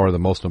right now are the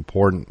most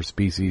important for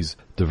species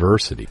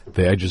diversity.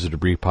 The edges of the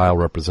debris pile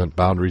represent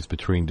boundaries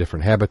between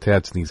different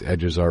habitats, and these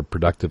edges are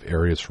productive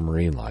areas for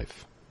marine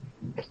life.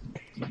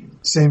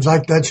 Seems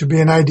like that should be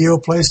an ideal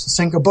place to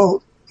sink a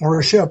boat or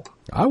a ship.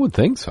 I would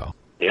think so.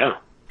 Yeah,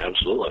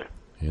 absolutely.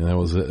 It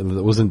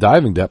was in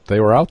diving depth. They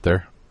were out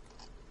there.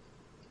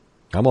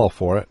 I'm all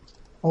for it.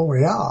 Oh,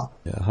 yeah.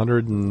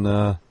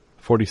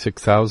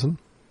 146,000.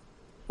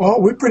 Well,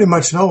 we pretty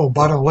much know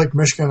bottom of Lake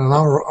Michigan and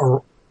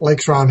our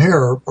lakes around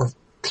here are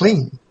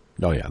clean.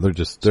 Oh, yeah.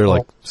 They're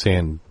like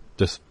sand,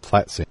 just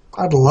flat sand.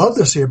 I'd love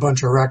to see a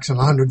bunch of wrecks in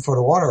 100 foot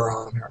of water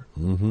around here.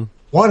 Mm-hmm.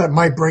 One, it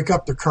might break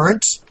up the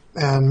currents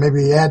and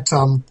maybe add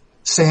some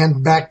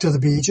sand back to the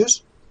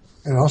beaches.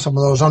 Some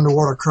of those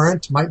underwater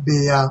currents might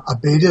be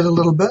abated a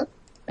little bit.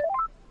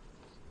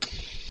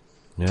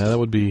 Yeah,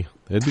 it'd be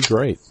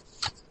great.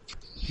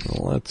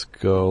 Well, let's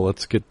go.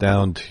 Let's get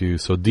down to,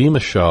 DEMA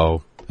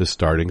show is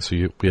starting. So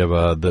we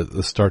have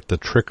the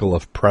trickle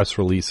of press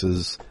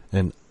releases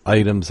and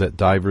items that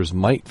divers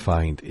might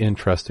find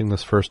interesting.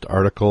 This first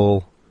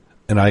article,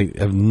 and I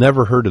have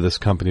never heard of this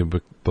company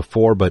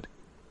before, but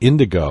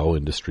Indigo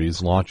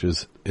Industries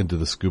launches into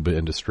the scuba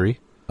industry.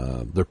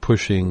 They're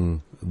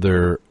pushing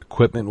their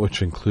equipment,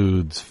 which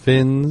includes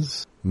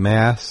fins,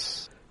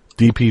 masts,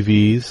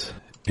 DPVs,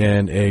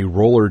 and a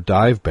roller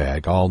dive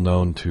bag, all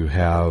known to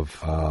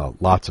have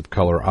lots of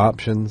color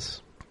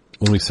options.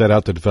 When we set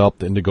out to develop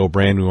the Indigo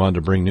brand, we wanted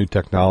to bring new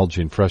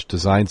technology and fresh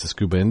designs to the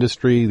scuba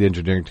industry. The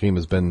engineering team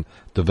has been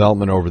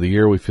development over the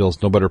year. We feel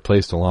it's no better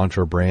place to launch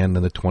our brand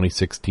than the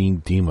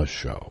 2016 DEMA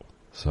show.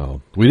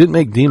 So we didn't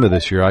make DEMA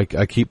this year. I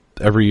keep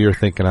every year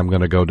thinking I'm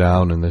going to go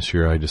down, and this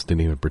year I just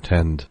didn't even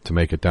pretend to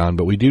make it down.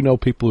 But we do know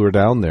people who are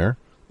down there.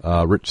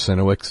 Rich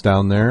Sinowick's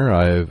down there.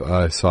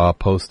 I saw a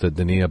post that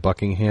Dania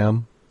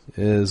Buckingham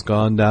is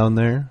gone down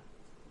there.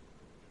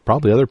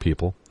 Probably other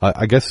people.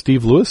 I guess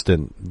Steve Lewis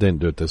didn't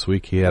do it this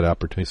week. He had an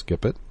opportunity to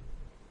skip it.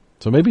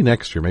 So maybe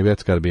next year. Maybe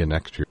that's got to be a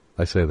next year.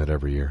 I say that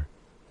every year.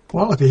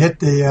 Well, if you hit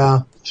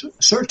the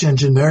search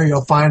engine there,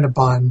 you'll find up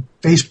on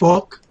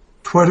Facebook,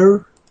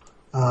 Twitter,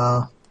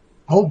 a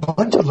whole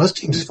bunch of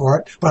listings for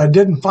it. But I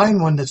didn't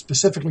find one that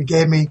specifically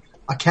gave me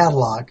a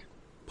catalog.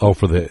 Oh,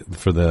 for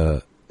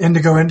the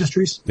Indigo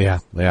Industries? Yeah,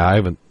 I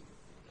haven't.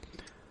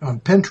 On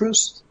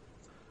Pinterest.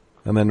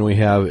 And then we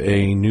have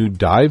a new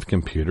dive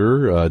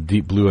computer.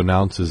 Deep Blue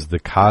announces the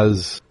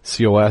COS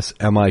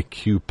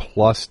MIQ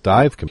Plus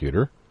dive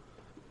computer.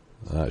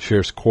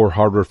 Shares core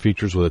hardware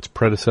features with its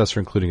predecessor,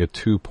 including a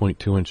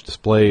 2.2-inch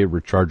display,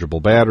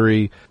 rechargeable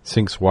battery,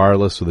 syncs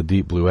wireless with a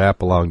Deep Blue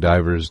app, allowing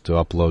divers to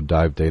upload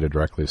dive data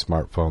directly to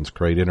smartphones,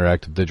 create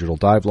interactive digital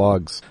dive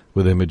logs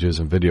with images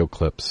and video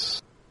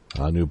clips.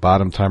 New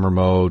bottom timer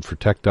mode for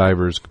tech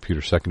divers,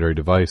 computer secondary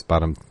device.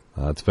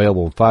 It's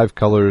available in 5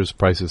 colors.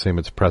 Price is the same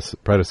as its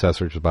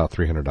predecessor, which is about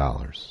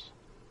 $300.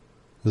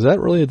 Is that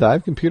really a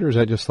dive computer, or is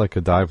that just like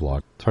a dive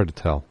log? It's hard to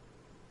tell.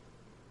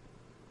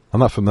 I'm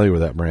not familiar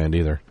with that brand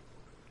either.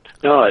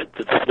 No,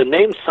 the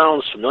name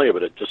sounds familiar,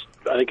 but I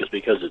think it's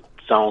because it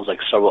sounds like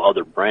several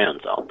other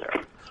brands out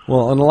there.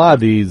 Well, and a lot of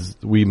these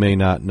we may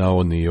not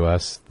know in the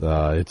U.S.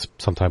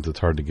 Sometimes it's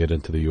hard to get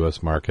into the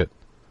U.S. market.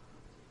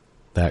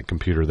 That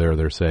computer there,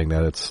 they're saying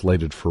that it's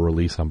slated for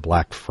release on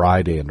Black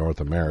Friday in North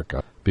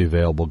America. Be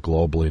available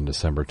globally in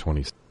December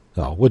 20th.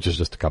 No, which is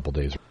just a couple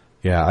days.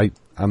 Yeah,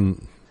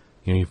 I'm.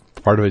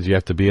 Part of it is you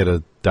have to be at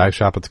a dive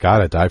shop that's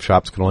got it. Dive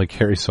shops can only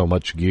carry so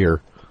much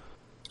gear.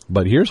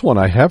 But here's one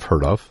I have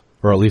heard of,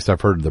 or at least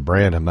I've heard of the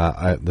brand.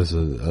 This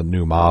is a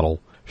new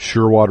model.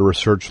 Shearwater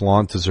Research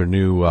launches their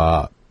new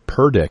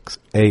Perdix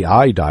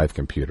AI dive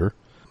computer.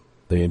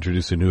 They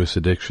introduced the newest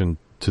addition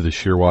to the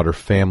Shearwater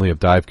family of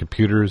dive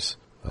computers.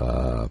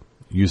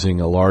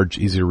 Using a large,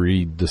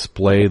 easy-to-read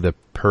display, the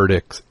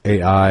Perdix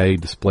AI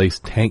displays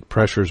tank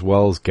pressure as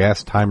well as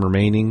gas time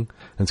remaining,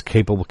 and it's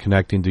capable of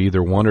connecting to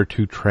either 1 or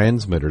 2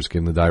 transmitters,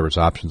 giving the divers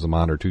options to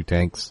monitor 2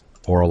 tanks,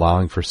 or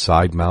allowing for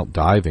side-mount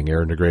diving.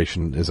 Air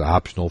integration is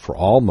optional for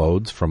all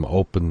modes, from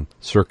open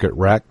circuit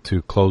rec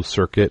to closed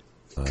circuit.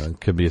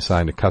 Could be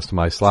assigned to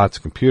customized slots,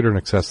 computer, and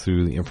accessed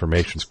through the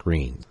information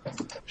screen.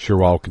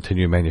 Shearwater will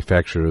continue to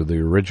manufacture the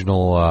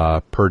original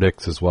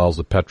Perdix as well as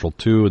the Petrel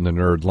 2 and the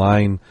Nerd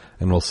line,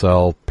 and will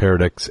sell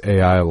Perdix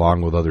AI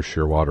along with other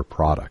Shearwater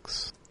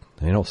products.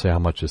 They don't say how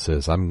much this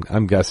is. I'm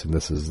guessing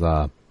this is.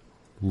 How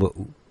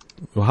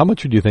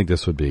much do you think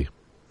this would be?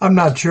 I'm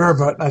not sure,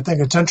 but I think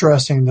it's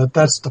interesting that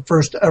that's the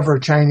first ever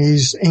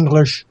Chinese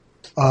English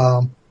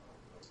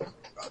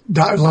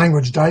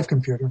language dive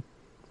computer.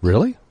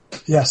 Really?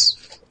 Yes.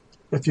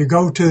 If you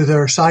go to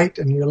their site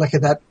and you look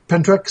at that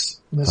Pinterest,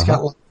 and it's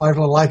got 5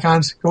 little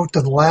icons, go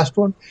to the last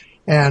one,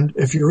 and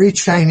if you read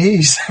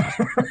Chinese,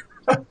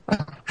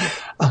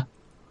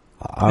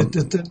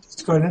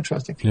 it's quite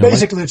interesting.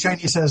 Basically, the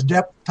Chinese says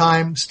depth,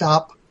 time,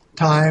 stop,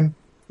 time.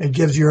 It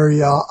gives your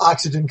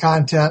oxygen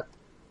content,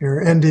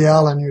 your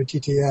NDL, and your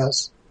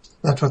TTS.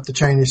 That's what the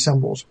Chinese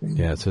symbols mean.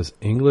 Yeah, it says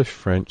English,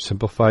 French,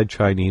 simplified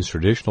Chinese,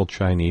 traditional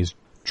Chinese,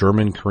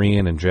 German,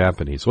 Korean, and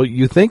Japanese. Well,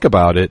 you think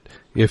about it,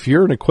 if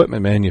you're an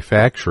equipment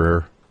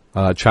manufacturer,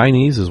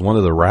 Chinese is one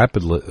of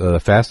the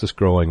fastest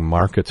growing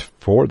markets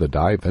for the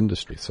dive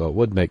industry, so it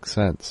would make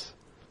sense.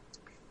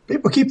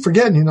 People keep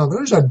forgetting,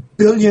 there's 1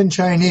 billion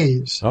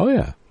Chinese. Oh,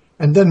 yeah.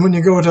 And then when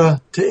you go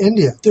to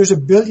India, there's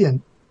 1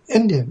 billion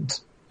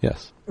Indians.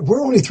 Yes.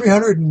 We're only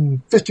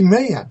 350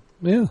 million.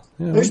 Yeah.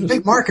 There's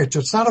big markets.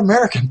 It's not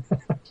American.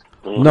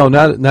 No,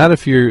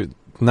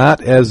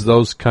 not as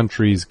those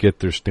countries get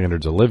their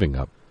standards of living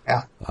up.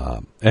 Yeah.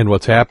 And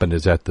what's happened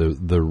is that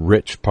the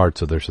rich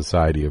parts of their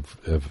society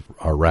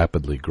are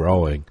rapidly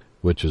growing,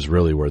 which is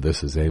really where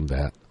this is aimed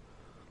at.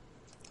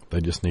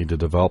 They just need to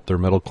develop their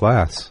middle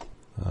class.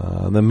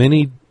 The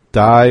mini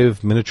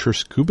dive miniature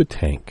scuba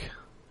tank.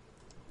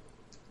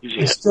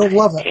 I still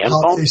love it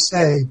how they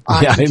say.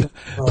 Yeah,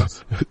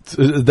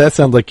 that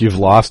sounds like you've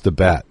lost a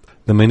bet.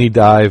 The mini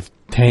dive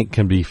tank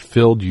can be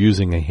filled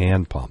using a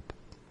hand pump.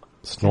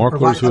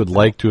 Snorkelers who would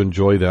like to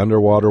enjoy the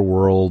underwater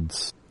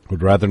worlds,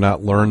 would rather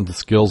not learn the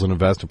skills and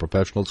invest in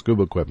professional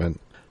scuba equipment,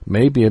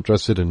 may be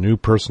interested in a new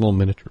personal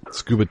miniature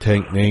scuba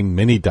tank named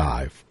Mini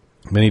Dive.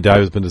 Mini Dive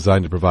has been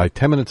designed to provide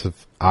 10 minutes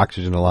of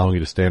oxygen, allowing you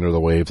to stand under the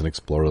waves and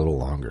explore a little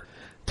longer.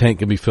 Tank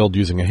can be filled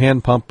using a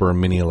hand pump or a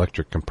mini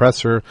electric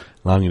compressor,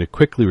 allowing you to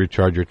quickly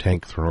recharge your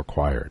tank when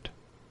required.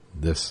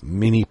 This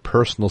mini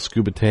personal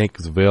scuba tank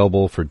is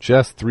available for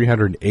just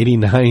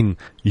 €389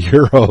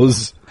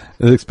 and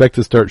is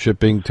expected to start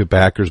shipping to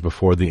backers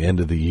before the end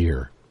of the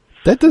year.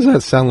 That does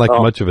not sound like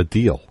much of a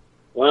deal.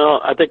 Well,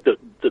 I think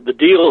the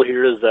deal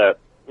here is that,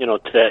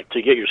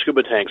 to get your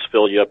scuba tanks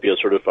filled, you have to be a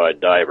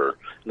certified diver.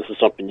 This is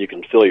something you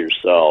can fill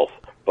yourself,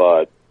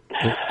 but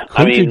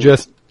couldn't you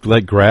just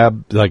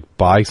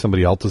buy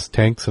somebody else's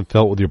tanks and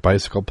fill it with your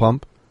bicycle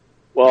pump?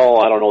 Well,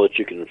 I don't know that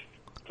you can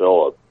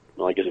fill it.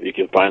 I guess if you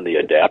can find the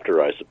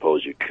adapter, I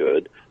suppose you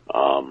could.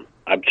 I'm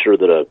sure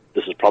that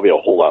this is probably a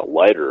whole lot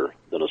lighter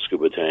than a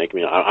scuba tank. I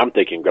mean, I'm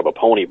thinking grab a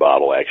pony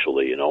bottle,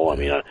 actually,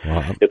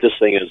 if this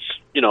thing is,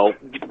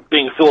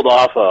 being filled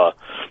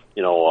off,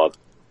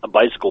 a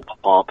bicycle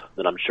pump,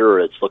 then I'm sure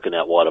it's looking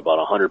at about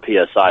 100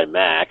 psi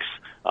max.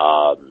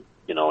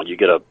 You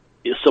get a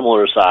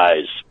similar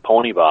size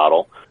pony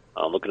bottle.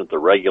 Looking at the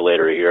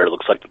regulator here, it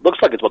looks like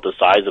it's about the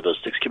size of a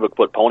 6 cubic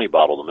foot pony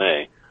bottle to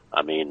me.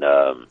 I mean,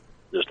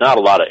 there's not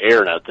a lot of air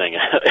in that thing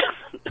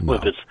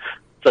if it's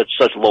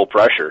such low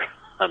pressure.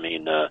 I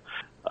mean,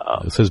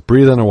 it says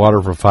breathe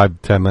underwater for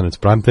 5 to 10 minutes,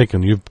 but I'm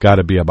thinking you've got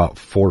to be about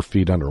 4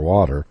 feet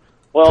underwater.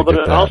 Well, but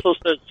it also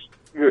says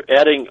you're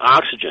adding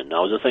oxygen.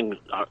 Now, the thing,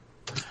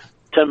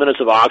 10 minutes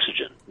of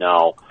oxygen.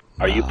 Now,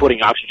 are you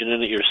putting oxygen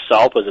in it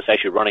yourself? Is this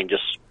actually running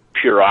just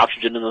pure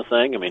oxygen in the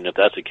thing? I mean, if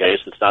that's the case,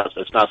 it's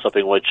not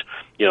something which,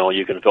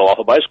 you can fill off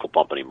a bicycle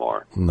pump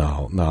anymore.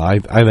 No, I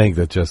think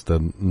that's just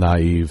a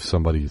naive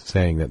somebody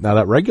saying that. Now,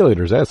 that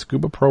regulator, is that a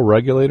Scuba Pro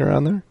regulator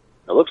on there?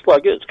 It looks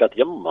like it. It's got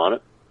the emblem on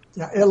it.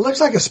 Yeah, it looks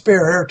like a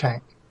spare air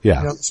tank.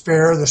 Yeah.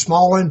 The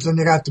small ones, and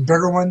you got the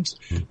bigger ones.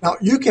 Mm-hmm. Now,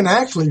 you can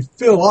actually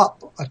fill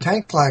up a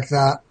tank like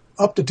that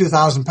up to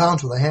 2,000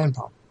 pounds with a hand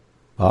pump.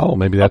 Oh,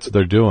 maybe that's what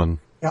they're doing.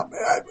 Yeah,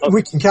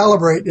 we can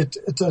calibrate it.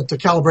 It's a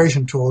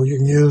calibration tool you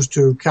can use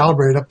to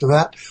calibrate up to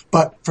that.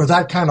 But for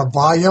that kind of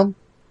volume,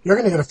 you're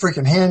going to get a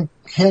freaking hand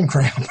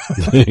cramp.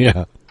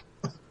 Yeah.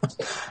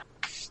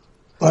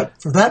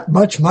 But for that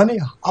much money,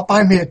 I'll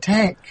buy me a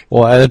tank.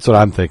 Well, that's what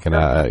I'm thinking.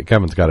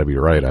 Kevin's got to be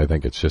right. I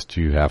think it's just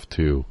you have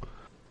to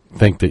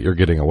think that you're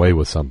getting away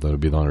with something would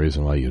be the only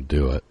reason why you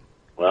do it.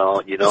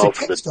 Well, It's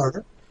a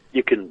Kickstarter.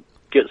 You can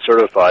get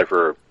certified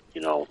for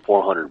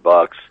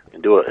 $400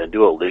 and do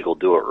it legal,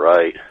 do it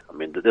right. I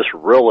mean, this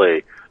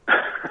really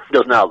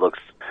does not look.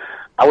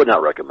 I would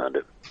not recommend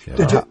it.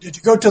 Yeah. Did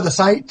you go to the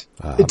site?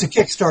 It's a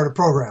Kickstarter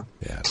program.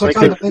 Yeah. Click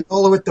on the link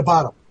all the way at the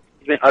bottom.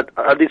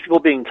 Are these people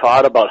being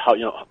taught about how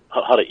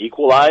to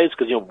equalize?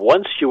 Because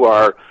once you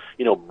are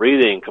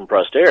breathing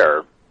compressed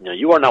air,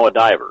 you are now a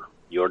diver.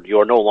 You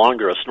are no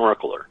longer a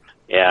snorkeler,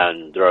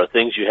 and there are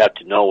things you have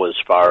to know as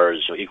far as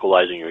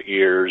equalizing your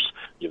ears,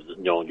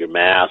 your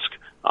mask,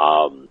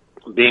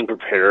 being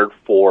prepared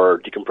for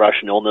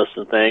decompression illness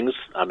and things.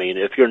 I mean,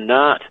 if you're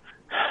not,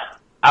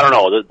 I don't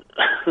know.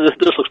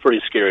 This looks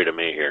pretty scary to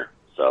me here.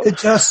 So it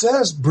just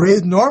says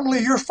breathe normally,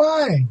 you're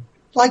fine.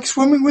 Like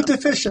swimming with the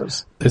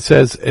fishes. It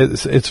says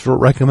it's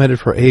recommended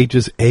for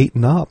ages 8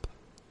 and up.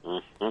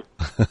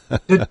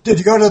 Mm-hmm. Did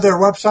you go to their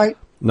website?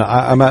 No,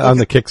 I'm on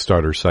the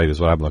Kickstarter site is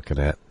what I'm looking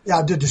at.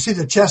 Yeah, did you see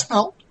the chest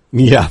mount?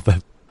 Yeah,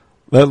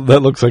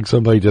 that looks like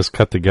somebody just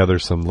cut together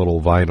some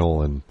little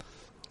vinyl and,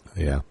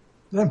 yeah.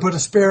 Then put a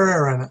spare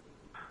air in it.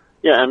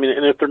 Yeah, I mean,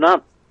 and if they're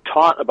not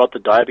taught about the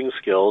diving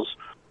skills,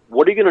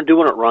 what are you going to do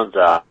when it runs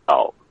out?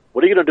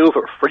 What are you going to do if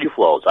it free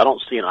flows? I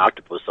don't see an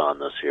octopus on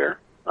this here.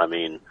 I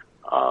mean,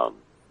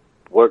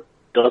 what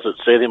does it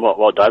say anything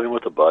about diving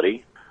with a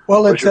buddy?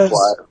 Well, it says...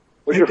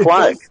 Where's your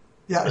flag?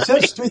 It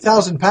says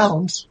 3,000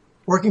 pounds.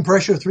 Working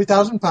pressure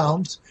 3,000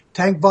 pounds.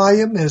 Tank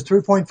volume is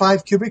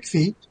 3.5 cubic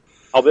feet.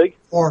 How big?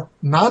 For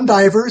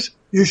non-divers,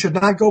 you should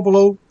not go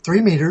below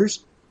 3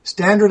 meters.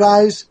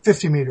 Standardized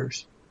 50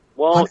 meters.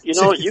 Well,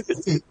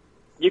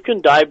 you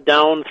can dive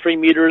down 3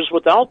 meters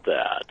without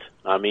that.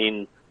 I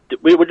mean,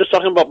 we were just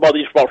talking about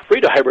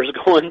free divers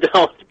going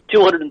down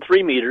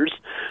 203 meters.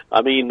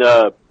 I mean,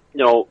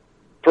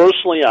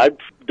 personally, I've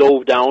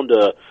dove down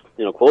to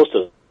close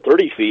to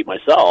 30 feet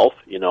myself.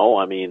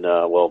 I mean,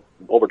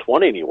 over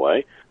 20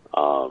 anyway.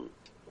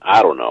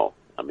 I don't know.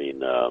 I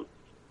mean,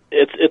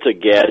 it's a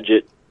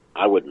gadget.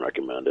 I wouldn't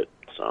recommend it.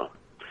 So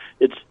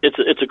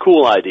it's a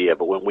cool idea,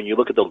 but when you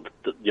look at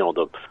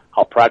the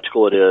how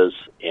practical it is,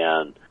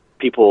 and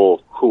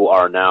people who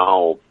are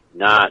now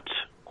not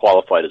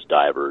qualified as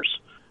divers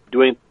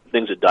doing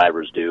things that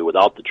divers do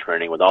without the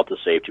training, without the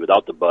safety,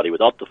 without the buddy,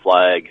 without the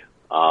flag.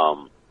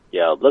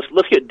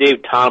 Let's get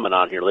Dave Toman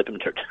on here. Let him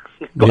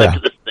go after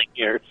this thing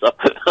here. So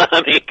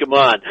I mean, come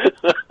on.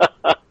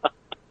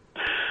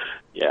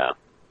 Yeah.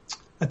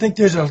 I think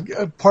there's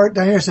a part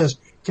down here that says,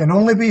 can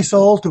only be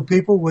sold to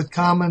people with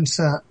common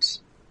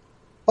sense.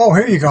 Oh,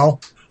 here you go.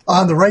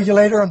 On the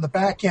regulator on the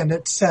back end,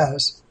 it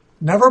says,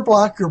 never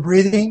block your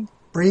breathing,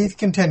 breathe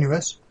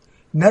continuous,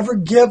 never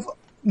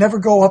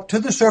go up to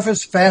the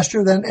surface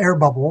faster than air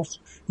bubbles,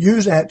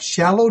 use at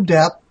shallow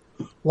depth,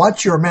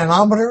 watch your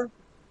manometer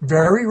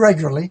very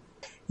regularly,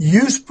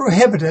 use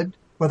prohibited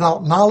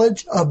without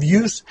knowledge of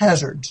use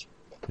hazards.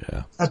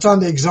 Yeah. That's on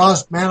the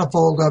exhaust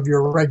manifold of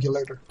your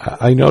regulator.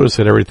 I noticed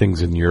that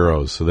everything's in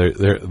euros, so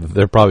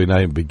they're probably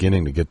not even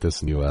beginning to get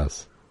this in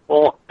U.S.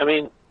 Well, I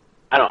mean,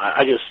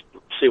 I just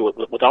see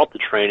without the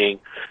training.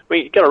 I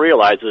mean, you got to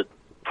realize that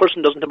a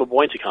person doesn't have a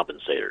buoyancy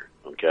compensator.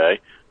 Okay,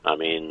 I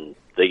mean,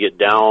 they get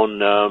down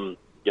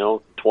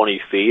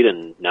 20 feet,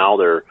 and now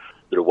their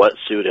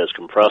wetsuit has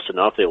compressed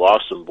enough. They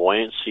lost some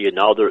buoyancy, and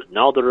now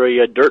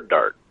they're a dirt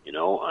dart.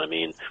 I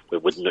mean,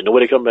 with no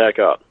way to come back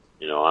up.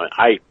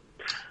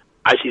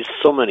 I see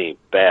so many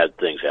bad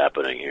things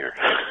happening here.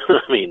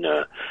 I mean,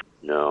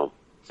 no.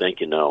 Thank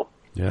you, no.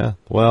 Yeah,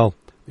 well,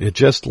 it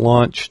just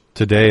launched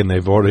today, and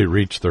they've already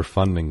reached their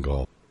funding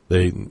goal.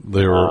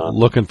 They were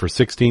looking for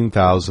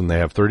 16,000. They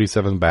have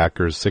 37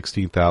 backers,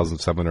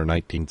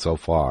 16,719 so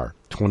far.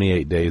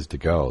 28 days to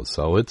go,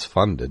 so it's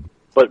funded.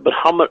 But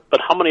how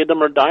many of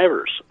them are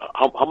divers?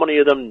 How many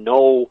of them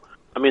know?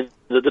 I mean,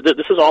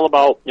 this is all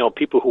about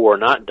people who are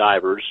not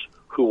divers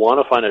who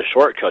want to find a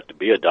shortcut to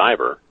be a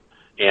diver,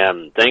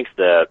 and think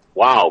that,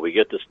 wow, we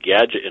get this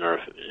gadget in our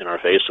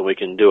face and we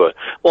can do it.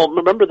 Well,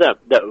 remember that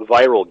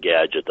viral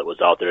gadget that was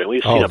out there, and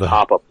we've seen it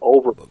pop up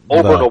over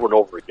and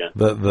over again.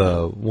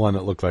 The one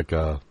that looked like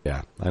I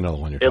know the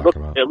one you're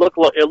talking about. It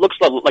looks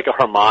like a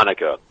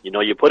harmonica.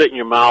 You put it in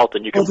your mouth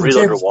and you can breathe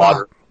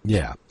underwater.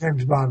 Yeah,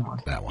 James Bond one.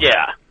 That one.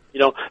 Yeah.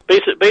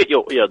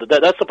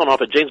 That's something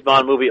off a James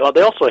Bond movie. Oh,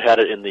 they also had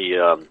it in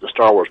the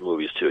Star Wars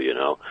movies too,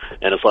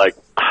 and it's like,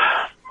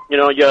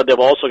 they've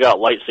also got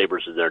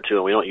lightsabers in there too,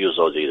 and we don't use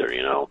those either,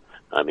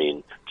 I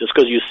mean, just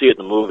because you see it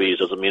in the movies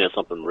doesn't mean it's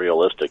something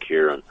realistic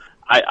here, and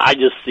I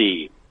just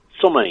see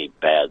so many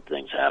bad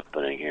things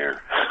happening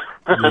here.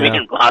 Yeah. I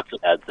mean, lots of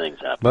bad things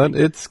happening. But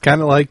it's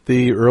kind of like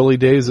the early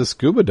days of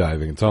scuba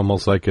diving. It's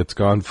almost like it's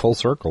gone full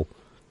circle.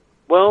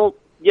 Well,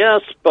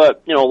 yes,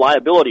 but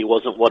liability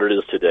wasn't what it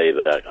is today.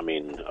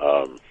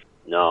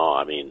 No,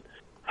 I mean,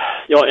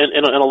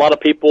 and a lot of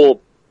people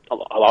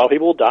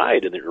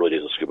died in the early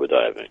days of scuba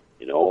diving.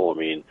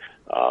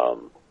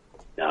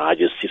 I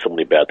just see so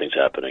many bad things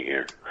happening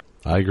here.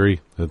 I agree.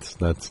 That's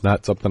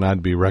not something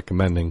I'd be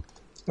recommending,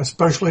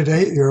 especially to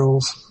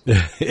 8-year-olds.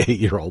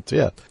 8-year-olds,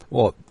 yeah.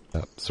 Well,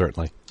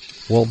 certainly.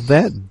 Well,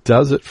 that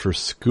does it for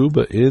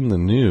scuba in the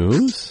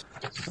news.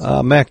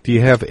 Mac, do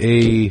you have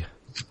a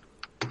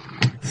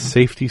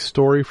safety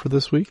story for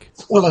this week?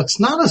 Well, it's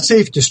not a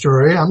safety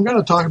story. I'm going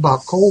to talk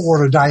about cold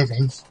water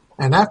diving,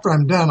 and after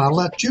I'm done, I'll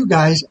let you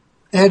guys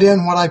add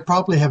in what I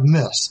probably have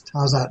missed.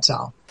 How's that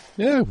sound?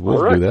 Yeah,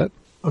 we'll do that.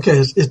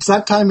 Okay, it's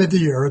that time of the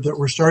year that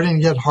we're starting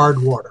to get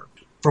hard water.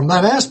 From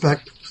that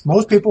aspect,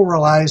 most people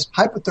realize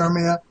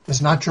hypothermia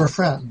is not your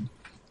friend.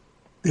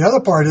 The other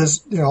part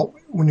is,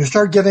 when you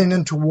start getting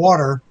into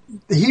water,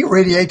 the heat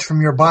radiates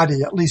from your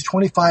body at least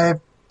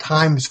 25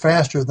 times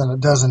faster than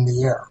it does in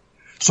the air.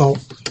 So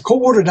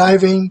cold water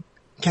diving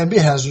can be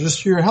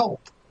hazardous to your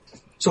health.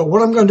 So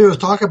what I'm going to do is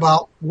talk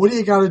about what do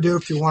you got to do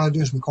if you want to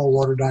do some cold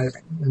water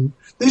diving. And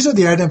these are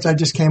the items I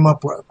just came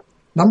up with.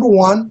 Number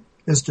one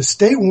is to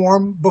stay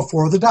warm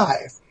before the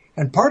dive.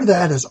 And part of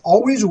that is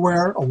always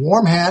wear a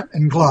warm hat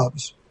and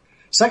gloves.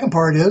 Second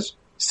part is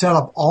set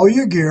up all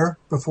your gear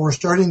before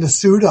starting to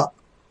suit up.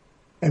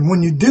 And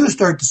when you do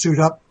start to suit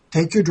up,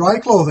 take your dry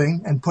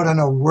clothing and put in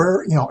a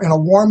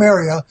warm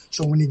area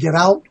so when you get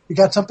out, you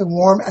got something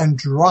warm and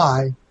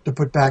dry to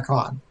put back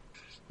on.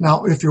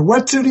 Now, if you're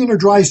wetsuiting or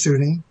dry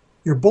suiting,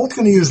 you're both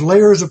going to use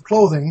layers of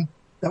clothing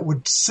that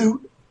would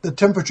suit the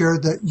temperature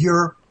that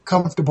you're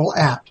comfortable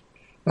at.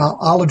 Now,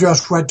 I'll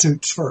address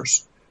wetsuits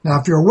first. Now,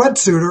 if you're a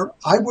wetsuiter,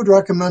 I would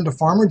recommend a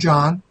Farmer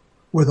John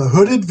with a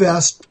hooded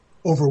vest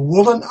over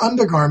woolen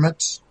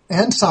undergarments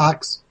and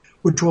socks,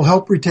 which will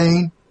help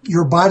retain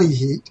your body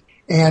heat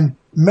and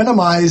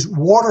minimize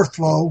water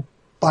flow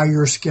by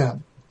your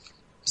skin.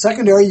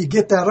 Secondary, you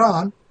get that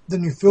on,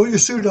 then you fill your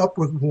suit up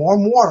with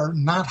warm water,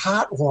 not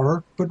hot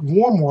water, but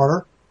warm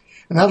water,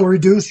 and that'll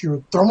reduce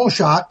your thermal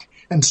shock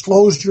and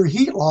slows your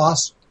heat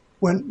loss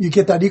when you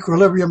get that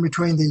equilibrium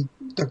between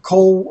the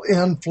cold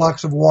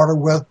influx of water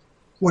with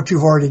what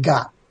you've already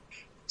got.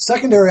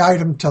 Secondary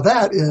item to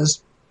that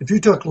is if you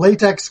took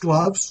latex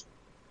gloves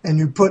and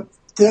you put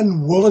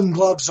thin woolen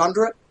gloves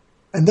under it,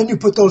 and then you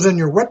put those in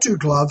your wetsuit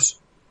gloves,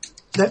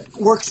 that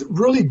works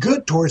really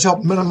good towards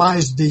help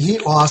minimize the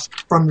heat loss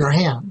from your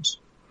hands.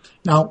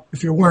 Now,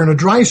 if you're wearing a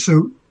dry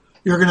suit,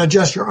 you're going to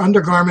adjust your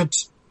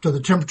undergarments to the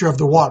temperature of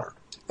the water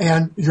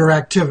and your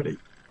activity.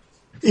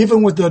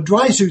 Even with the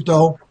dry suit,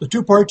 though, the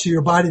two parts of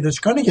your body that's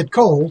going to get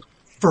cold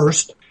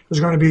first is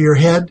going to be your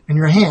head and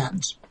your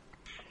hands.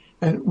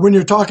 And when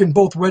you're talking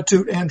both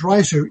wetsuit and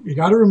dry suit, you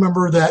got to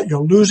remember that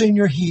you're losing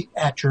your heat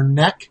at your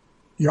neck,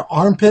 your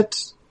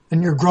armpits,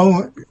 and your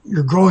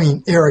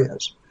growing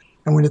areas.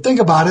 And when you think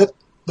about it,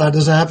 that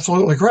is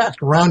absolutely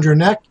correct. Around your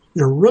neck,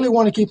 you really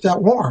want to keep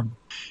that warm.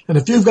 And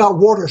if you've got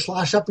water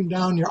slosh up and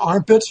down your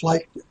armpits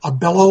like a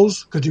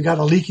bellows because you got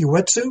a leaky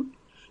wetsuit,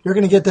 you're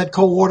going to get that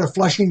cold water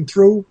flushing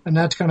through, and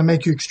that's going to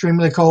make you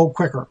extremely cold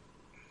quicker.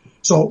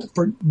 So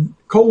for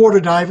cold water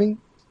diving,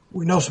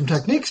 we know some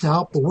techniques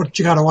now, but what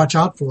you got to watch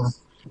out for.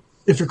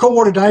 If you're cold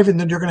water diving,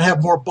 then you're going to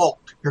have more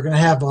bulk. You're going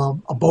to have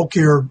a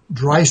bulkier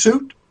dry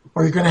suit,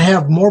 or you're going to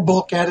have more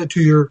bulk added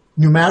to your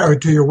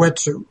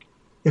wetsuit.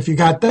 If you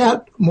got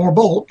that, more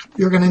bulk,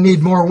 you're going to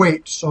need more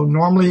weights. So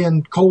normally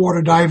in cold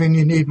water diving,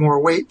 you need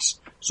more weights.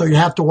 So you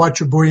have to watch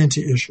your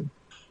buoyancy issue.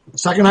 The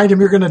second item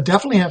you're going to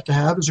definitely have to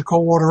have is a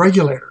cold water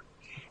regulator.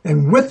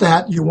 And with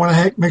that, you want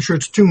to make sure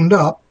it's tuned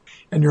up.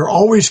 And you're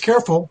always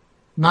careful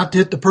not to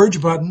hit the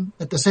purge button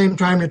at the same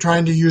time you're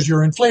trying to use your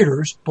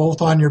inflators,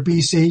 both on your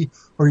BC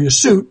or your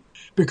suit,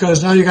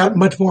 because now you got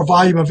much more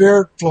volume of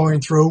air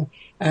flowing through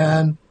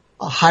and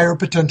a higher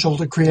potential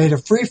to create a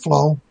free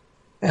flow,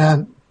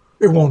 and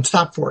it won't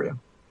stop for you.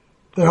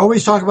 They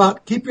always talk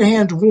about keep your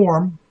hands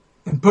warm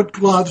and put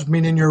gloves,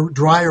 meaning your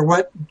dry or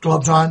wet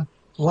gloves on,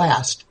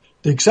 last.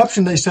 The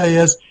exception, they say,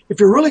 is if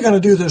you're really going to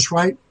do this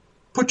right,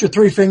 put your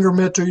 3-finger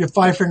mitts or your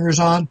 5 fingers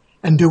on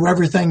and do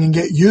everything and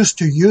get used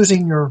to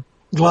using your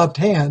gloved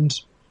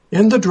hands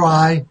in the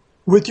dry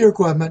with your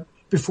equipment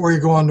before you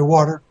go on the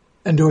water,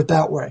 and do it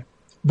that way.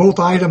 Both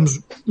items,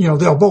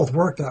 they'll both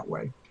work that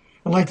way.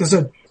 And like I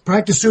said,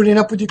 practice suiting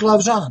up with your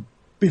gloves on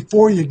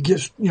before you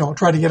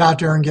try to get out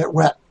there and get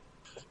wet.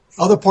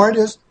 Other part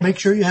is make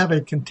sure you have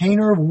a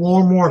container of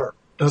warm water.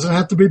 Doesn't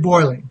have to be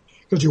boiling.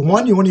 Because you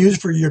want to use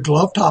it for your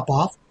glove top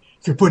off.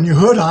 If you're putting your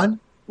hood on,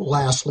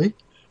 lastly,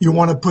 you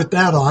want to put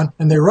that on.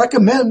 And they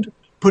recommend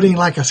putting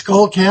like a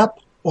skull cap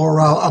or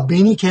a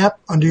beanie cap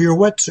under your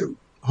wetsuit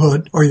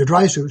hood or your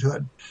dry suit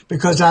hood,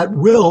 because that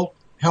will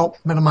help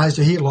minimize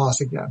the heat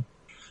loss again.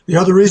 The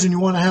other reason you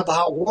want to have the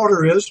hot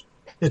water is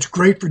it's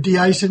great for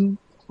de-icing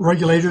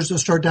regulators to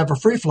start to have a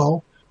free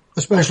flow,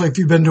 especially if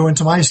you've been doing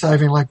some ice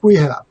diving like we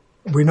have.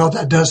 We know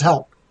that does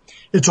help.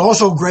 It's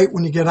also great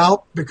when you get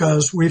out,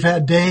 because we've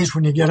had days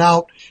when you get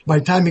out, by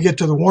the time you get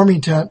to the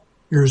warming tent,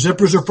 your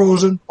zippers are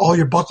frozen, all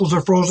your buckles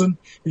are frozen,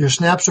 your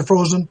snaps are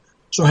frozen,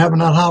 so having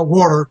that hot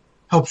water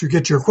helps you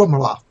get your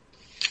equipment off.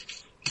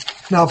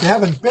 Now, if you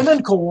haven't been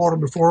in cold water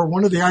before,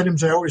 one of the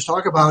items I always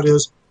talk about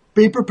is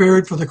be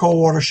prepared for the cold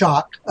water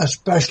shock,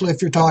 especially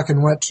if you're talking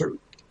wetsuit.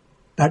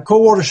 That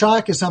cold water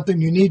shock is something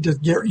you need to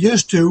get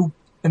used to,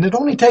 and it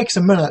only takes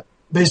a minute,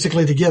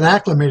 basically, to get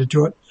acclimated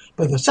to it.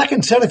 But the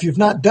second set, if you've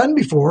not done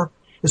before,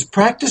 is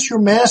practice your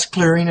mask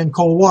clearing in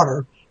cold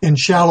water, in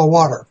shallow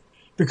water,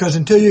 because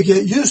until you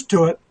get used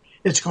to it,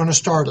 it's going to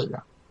startle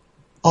you.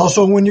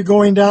 Also, when you're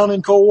going down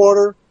in cold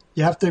water,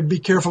 you have to be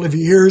careful of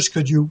your ears,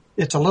 because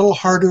it's a little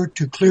harder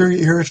to clear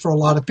your ears for a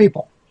lot of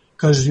people,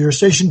 because your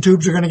station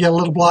tubes are going to get a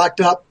little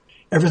blocked up.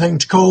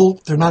 Everything's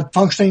cold. They're not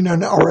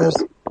functioning or as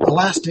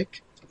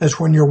elastic as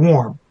when you're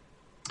warm.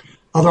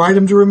 Other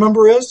item to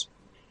remember is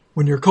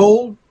when you're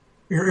cold,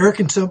 your air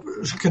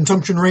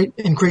consumption rate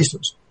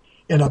increases.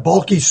 In a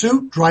bulky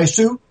suit, dry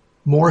suit,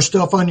 more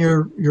stuff on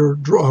your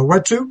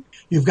wetsuit,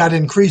 you've got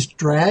increased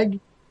drag,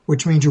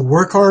 which means you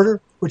work harder,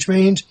 which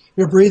means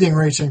your breathing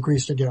rate's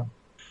increased again.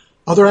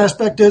 Other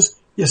aspect is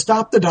you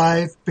stop the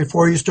dive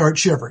before you start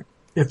shivering.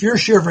 If you're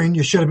shivering,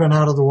 you should have been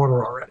out of the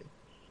water already.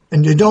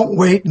 And you don't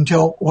wait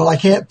until, I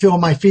can't feel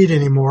my feet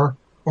anymore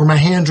or my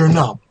hands are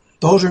numb.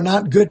 Those are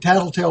not good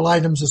tattletale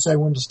items to say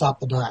when to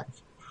stop the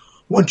dive.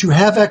 Once you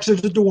have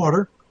exited the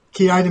water,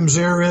 key items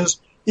there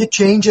is it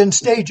changes in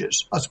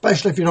stages,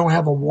 especially if you don't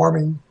have a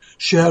warming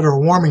shed or a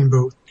warming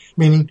booth,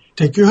 meaning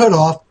take your hood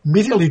off,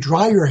 immediately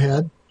dry your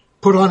head,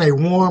 put on a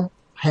warm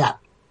hat.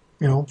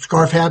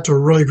 Scarf hats are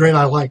really great.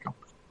 I like them.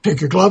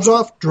 Take your gloves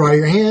off, dry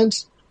your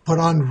hands, put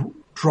on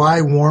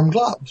dry, warm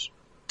gloves.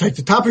 Take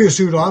the top of your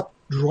suit off,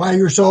 dry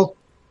yourself.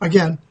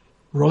 Again,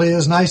 really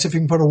is nice if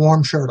you can put a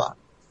warm shirt on.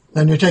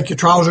 Then you take your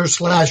trousers,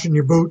 and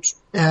your boots,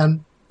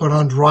 and put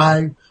on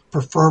dry,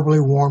 preferably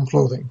warm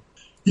clothing.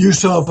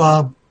 Use of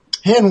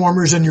hand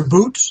warmers in your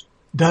boots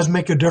does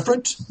make a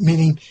difference,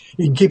 meaning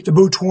you can keep the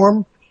boots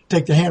warm,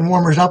 take the hand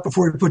warmers out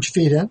before you put your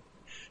feet in.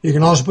 You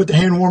can also put the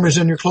hand warmers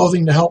in your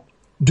clothing to help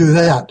do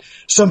that.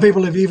 Some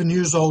people have even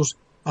used those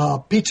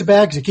pizza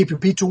bags to keep your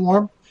pizza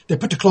warm. They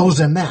put the clothes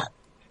in that,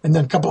 and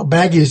then a couple of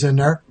baggies in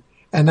there,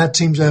 and that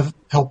seems to have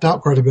helped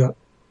out quite a bit.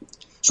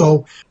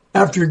 So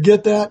after you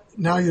get that,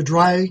 now you're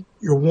dry,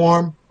 you're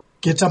warm,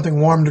 get something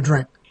warm to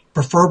drink,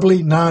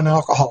 preferably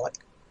non-alcoholic.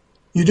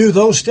 You do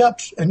those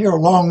steps, and you're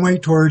a long way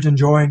towards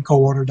enjoying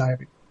cold water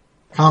diving.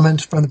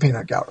 Comments from the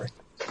Peanut Gallery.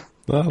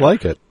 I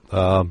like it.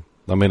 I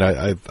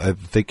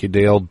think you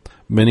nailed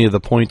many of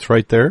the points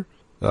right there.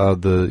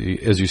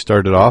 As you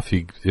started off,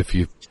 if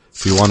you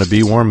want to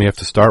be warm, you have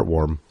to start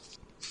warm.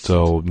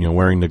 So,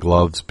 wearing the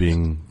gloves,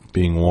 being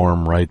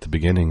warm right at the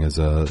beginning is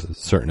a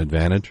certain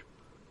advantage.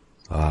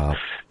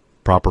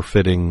 Proper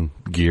fitting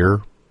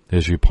gear,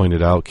 as you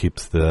pointed out,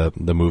 keeps the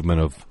movement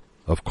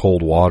of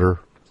cold water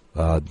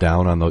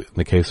down in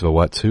the case of a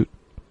wetsuit.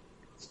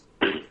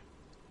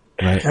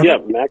 Right? Yeah,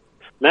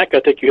 Mac, I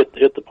think you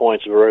hit the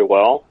points very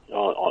well.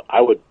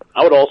 I would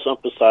also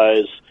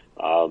emphasize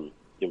the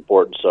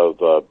importance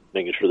of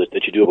making sure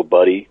that you do have a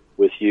buddy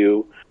with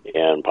you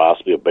and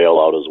possibly a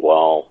bailout as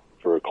well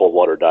for cold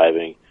water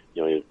diving.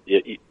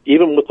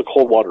 Even with the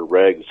cold water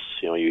regs,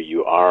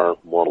 you are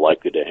more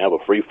likely to have a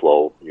free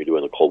flow when you're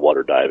doing the cold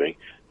water diving,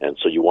 and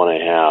so you want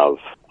to have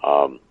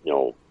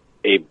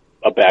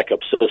a backup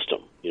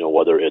system.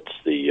 Whether it's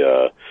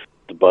the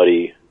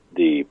buddy,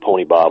 the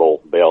pony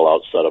bottle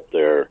bailout setup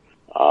there.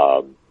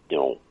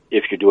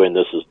 If you're doing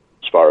this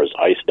as far as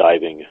ice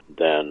diving,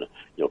 then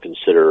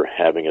consider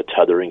having a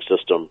tethering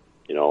system.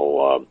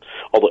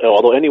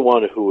 Although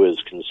anyone who is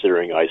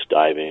considering ice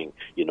diving,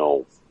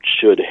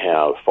 should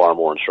have far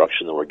more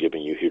instruction than we're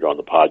giving you here on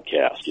the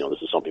podcast.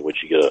 This is something which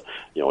you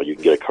can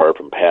get a card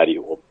from Patty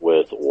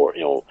with, or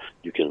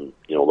you can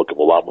look up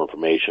a lot more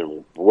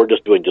information. We're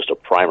just doing a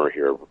primer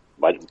here.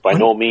 By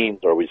no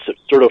means are we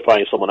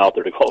certifying someone out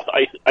there to go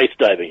ice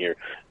diving here.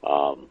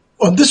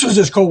 Well, this was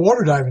just cold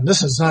water diving.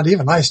 This is not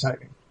even ice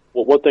diving.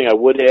 Well, one thing I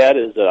would add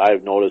is that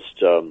I've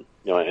noticed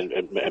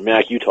and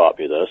Mac, you taught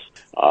me this,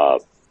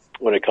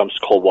 when it comes to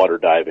cold water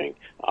diving,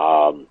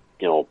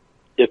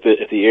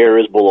 if the air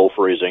is below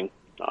freezing,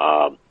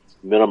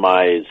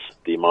 minimize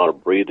the amount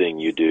of breathing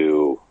you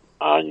do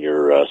on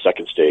your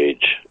second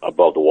stage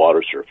above the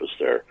water surface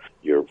there.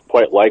 You're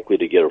quite likely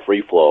to get a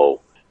free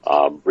flow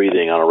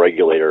breathing on a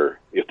regulator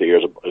if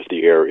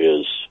the air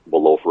is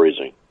below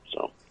freezing.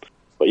 So,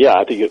 but yeah,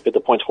 I think you hit the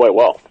points quite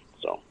well.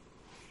 So,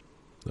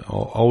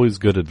 always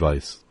good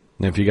advice.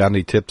 And if you got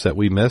any tips that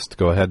we missed,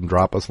 go ahead and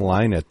drop us a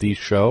line at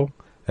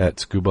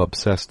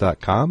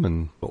theshow@scubaobsessed.com,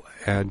 and we'll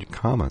add your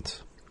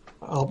comments.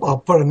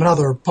 I'll put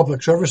another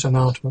public service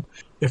announcement.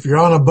 If you're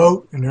on a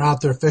boat and you're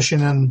out there fishing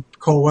in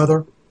cold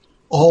weather,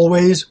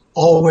 always,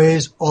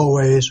 always,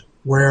 always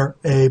wear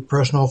a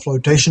personal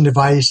flotation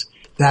device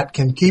that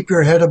can keep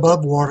your head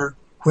above water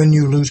when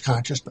you lose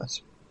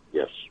consciousness.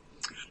 Yes.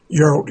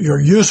 Your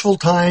useful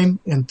time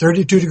in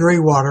 32-degree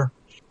water,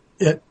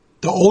 the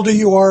older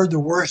you are, the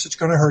worse it's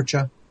going to hurt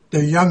you.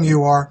 The younger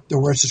you are, the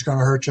worse it's going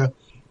to hurt you.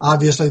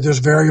 Obviously, there's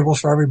variables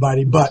for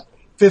everybody, but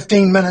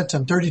 15 minutes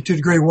in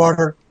 32-degree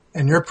water,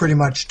 and you're pretty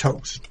much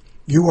toast.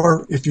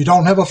 If you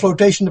don't have a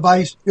flotation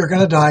device, you're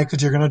going to die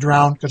because you're going to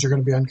drown because you're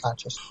going to be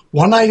unconscious.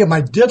 One item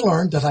I did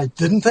learn that I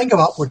didn't think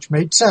about, which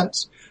made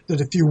sense,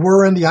 that if you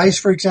were in the ice,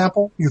 for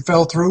example, you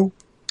fell through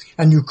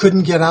and you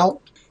couldn't get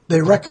out,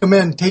 they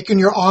recommend taking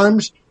your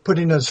arms,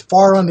 putting as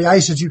far on the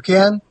ice as you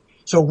can,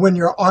 so when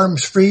your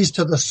arms freeze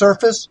to the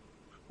surface,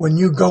 when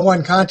you go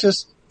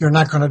unconscious, you're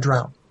not going to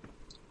drown.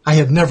 I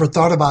had never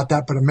thought about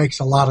that, but it makes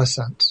a lot of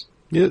sense.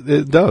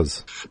 It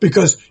does.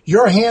 Because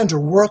your hands are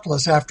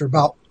worthless after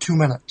about 2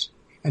 minutes.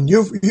 And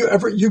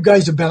you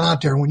guys have been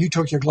out there when you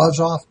took your gloves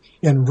off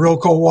in real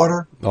cold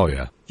water. Oh,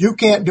 yeah. You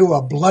can't do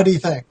a bloody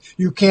thing.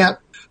 You can't.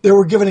 They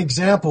were given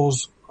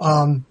examples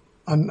on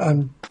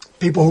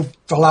people who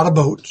fell out of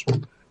boats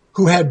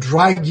who had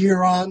dry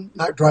gear on,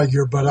 not dry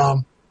gear,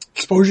 but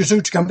exposure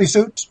suits, company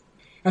suits,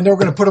 and they were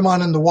going to put them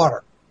on in the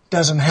water.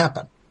 Doesn't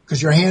happen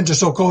because your hands are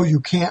so cold you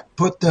can't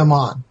put them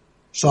on.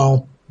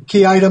 So,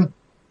 key item,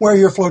 wear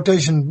your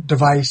flotation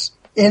device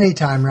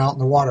anytime you're out in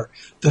the water.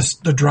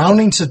 The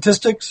drowning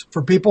statistics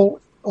for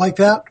people like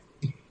that,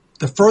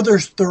 the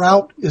furthest they're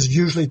out is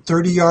usually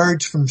 30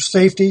 yards from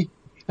safety,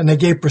 and they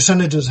gave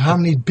percentages how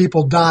many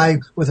people die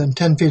within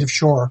 10 feet of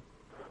shore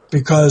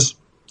because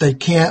they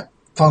can't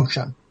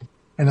function.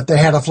 And if they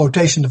had a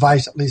flotation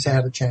device, at least they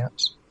had a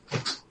chance.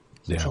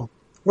 Yeah. So,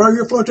 wear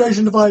your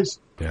flotation device.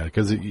 Yeah,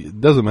 because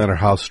it doesn't matter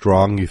how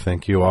strong you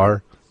think you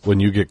are. When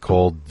you get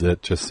cold,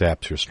 it just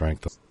saps your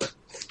strength.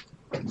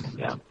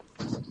 Yeah.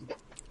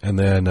 And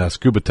then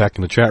Scuba Tech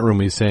in the chat room,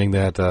 he's saying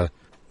that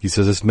he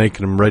says it's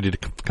making him ready to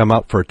come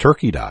out for a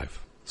turkey dive.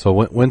 So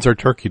when's our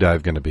turkey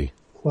dive going to be?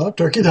 Well,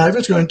 turkey dive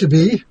is going to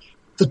be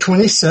the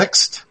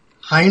 26th,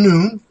 high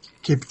noon.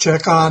 Keep a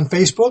check on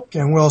Facebook,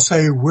 and we'll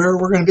say where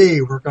we're going to be.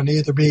 We're going to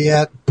either be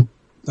at the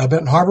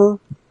Benton Harbor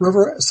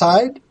River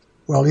side,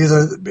 well,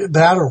 either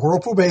that or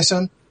Whirlpool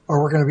Basin,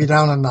 or we're going to be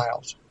down in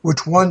Niles.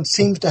 Which one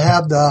seems to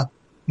have the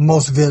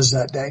most viz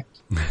that day?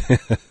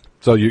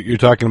 So you're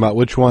talking about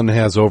which one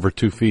has over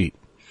 2 feet?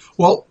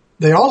 Well,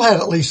 they all had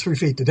at least 3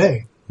 feet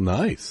today.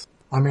 Nice.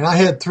 I mean, I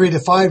had 3 to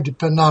 5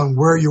 depending on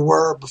where you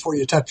were before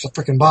you touched the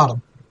freaking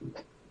bottom.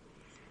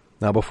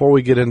 Now, before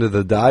we get into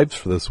the dives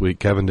for this week,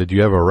 Kevin, did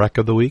you have a wreck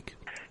of the week?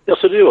 Yes,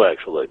 I do,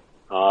 actually.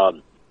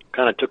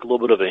 Kind of took a little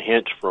bit of a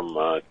hint from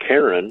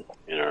Karen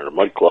in our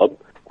Mud Club.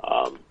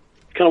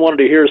 Kind of wanted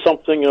to hear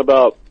something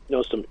about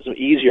some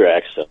easier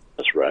access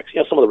wrecks.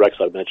 Some of the wrecks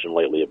I've mentioned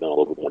lately have been a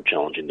little bit more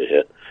challenging to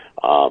hit.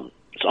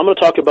 So I'm going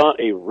to talk about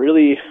a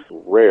really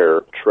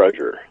rare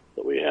treasure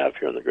that we have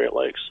here in the Great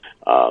Lakes.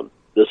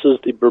 This is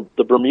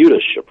the Bermuda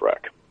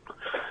Shipwreck.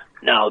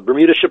 Now, the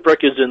Bermuda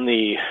Shipwreck is in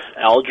the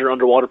Alger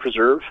Underwater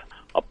Preserve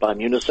up by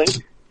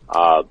Munising.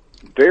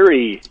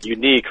 Very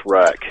unique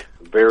wreck.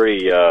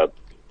 Very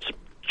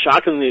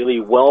shockingly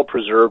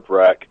well-preserved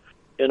wreck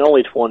in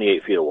only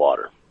 28 feet of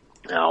water.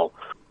 Now,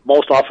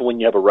 most often when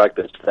you have a wreck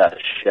that's that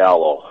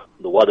shallow,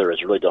 the weather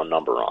has really done a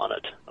number on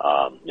it.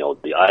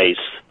 The ice,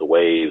 the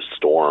waves,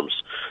 storms,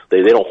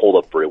 they don't hold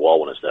up very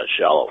well when it's that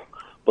shallow.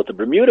 But the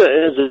Bermuda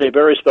is a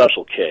very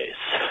special case.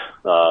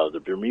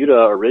 The Bermuda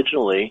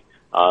originally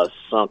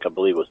sunk, I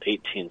believe it was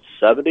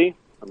 1870.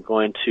 I'm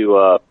going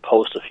to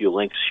post a few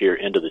links here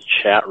into the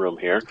chat room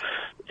here.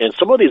 And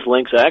some of these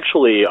links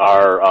actually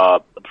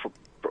are,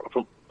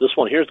 from this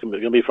one here is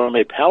going to be from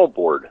a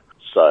paddleboard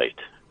site.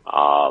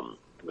 I'm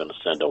going to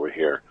send over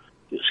here.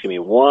 Just give me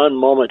one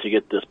moment to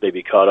get this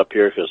baby caught up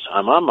here because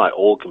I'm on my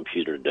old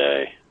computer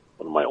today,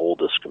 one of my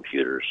oldest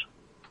computers.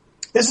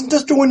 Isn't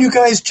this the one you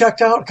guys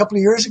checked out a couple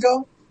of years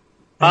ago?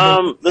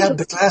 Had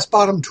the glass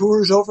bottom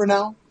tours over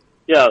now?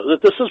 Yeah,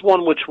 this is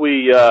one which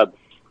we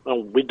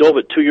dove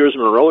it 2 years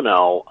in a row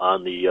now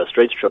on the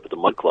Straits trip at the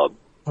Mud Club.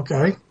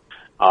 Okay.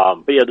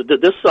 But yeah,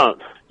 this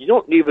you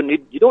don't even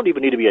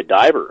need to be a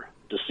diver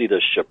to see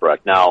this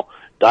shipwreck. Now,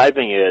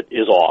 diving it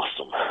is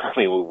awesome. I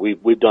mean,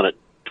 we've done it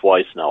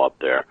twice now up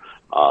there.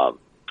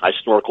 I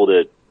snorkeled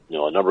it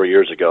a number of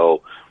years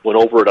ago, went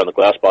over it on the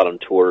glass bottom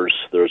tours.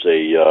 There's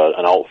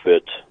an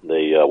outfit.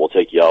 They will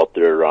take you out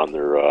there on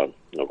their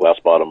glass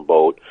bottom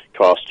boat.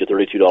 Costs you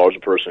 $32 a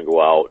person to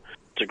go out.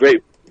 It's a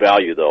great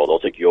value, though. They'll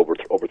take you over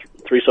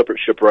 3 separate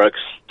shipwrecks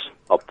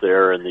up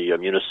there in the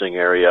Munising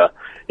area.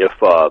 If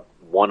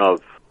one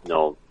of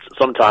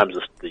sometimes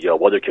the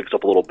weather kicks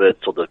up a little bit,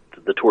 so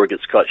the tour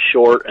gets cut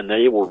short, and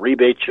they will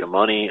rebate you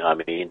money. I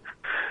mean,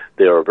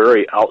 they are a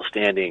very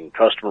outstanding,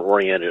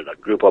 customer-oriented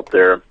group up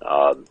there.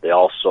 They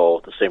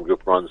also, the same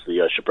group runs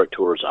the shipwreck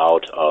tours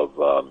out of,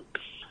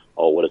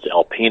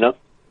 Alpena.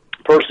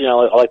 Personally,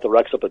 I like the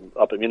wrecks up at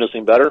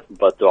Munising better,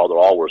 but they're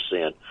all worth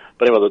seeing.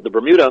 But anyway, the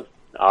Bermuda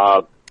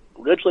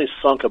originally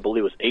sunk, I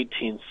believe, was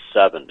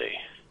 1870.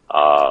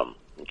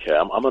 Okay,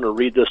 I'm going to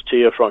read this to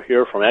you from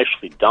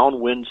actually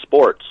Downwind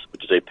Sports,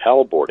 which is a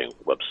paddleboarding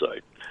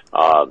website.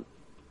 On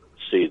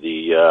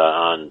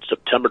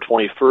September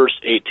 21st,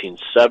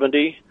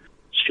 1870,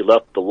 she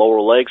left the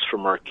lower lakes for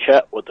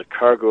Marquette with a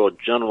cargo of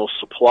general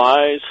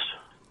supplies,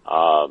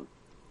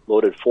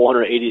 loaded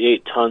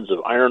 488 tons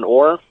of iron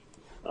ore,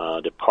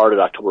 departed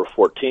October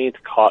 14th,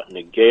 caught in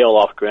a gale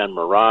off Grand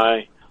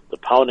Marais. The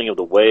pounding of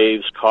the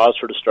waves caused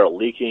her to start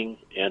leaking,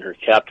 and her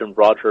captain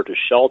brought her to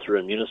shelter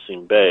in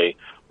Munising Bay,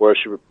 where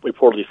she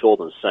reportedly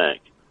filled and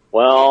sank.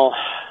 Well,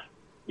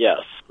 yes.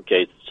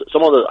 Okay,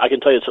 I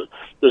can tell you,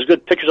 there's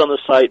good pictures on the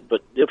site,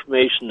 but the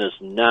information is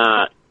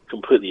not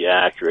completely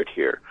accurate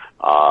here.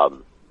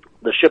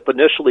 The ship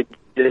initially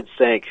did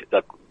sink,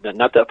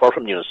 not that far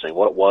from Munising.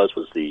 What it was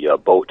the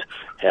boat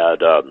had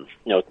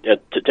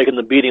taken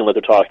the beating that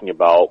they're talking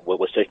about, what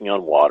was taking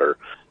on water.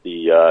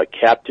 The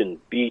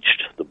captain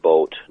beached the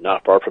boat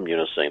not far from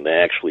Munising. They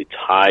actually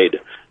tied,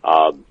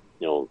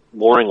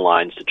 mooring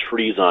lines to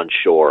trees on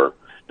shore.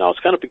 Now, it's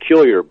kind of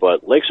peculiar,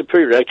 but Lake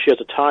Superior actually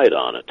has a tide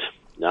on it.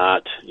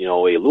 Not,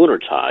 a lunar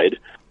tide,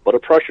 but a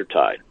pressure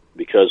tide,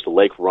 because the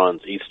lake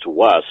runs east to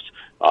west.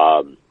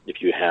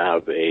 If you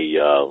have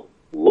a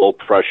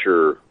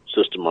low-pressure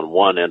system on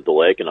one end of the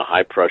lake and a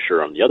high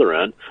pressure on the other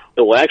end,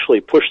 it will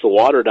actually push the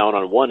water down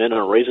on one end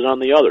and raise it on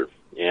the other.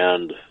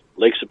 And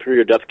Lake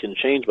Superior depth can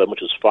change by as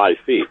much as 5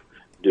 feet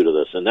due to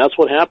this. And that's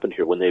what happened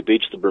here when they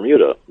beached the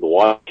Bermuda. The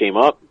water came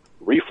up,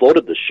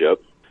 refloated the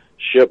ship.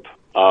 Ship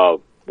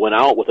went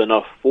out with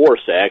enough force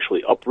to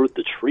actually uproot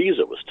the trees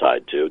it was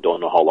tied to. Don't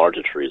know how large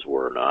the trees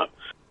were or not.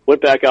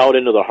 Went back out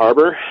into the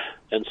harbor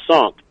and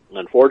sunk.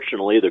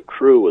 Unfortunately, the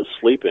crew was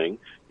sleeping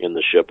in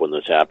the ship when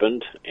this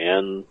happened,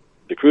 and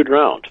the crew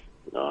drowned.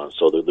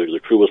 So the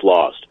crew was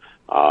lost.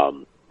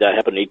 That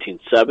happened in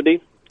 1870.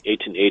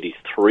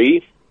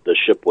 1883, the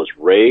ship was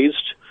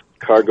raised.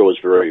 Cargo was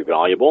very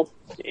valuable,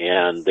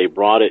 and they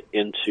brought it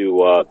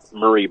into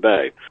Murray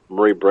Bay.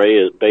 Murray Bay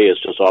is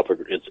just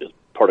it's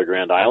part of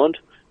Grand Island.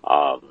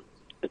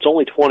 It's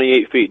only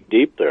 28 feet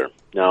deep there.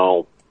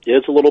 Now,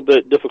 it's a little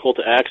bit difficult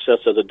to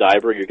access as a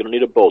diver. You're going to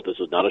need a boat. This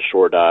is not a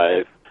shore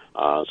dive.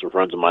 Some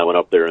friends of mine went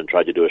up there and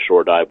tried to do a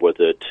shore dive with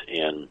it,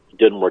 and it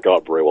didn't work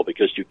out very well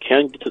because you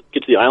can get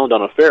to the island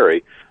on a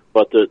ferry,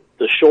 but the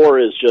shore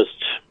is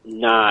just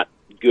not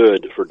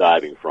good for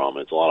diving from.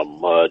 It's a lot of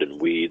mud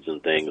and weeds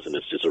and things, and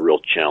it's just a real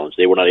challenge.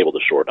 They were not able to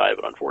shore dive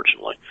it,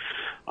 unfortunately.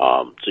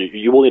 So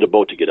you will need a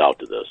boat to get out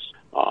to this.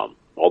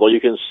 Although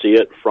you can see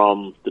it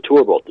from the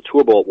tour boat. The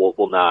tour boat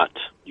will not,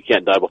 you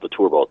can't dive off the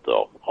tour boat,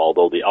 though.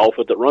 Although the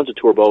outfit that runs the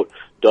tour boat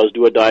does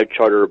do a dive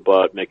charter,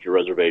 but make your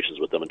reservations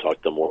with them and talk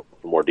to them for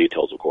more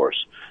details, of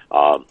course.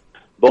 Boat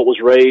was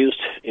raised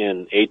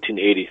in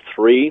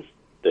 1883.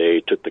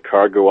 They took the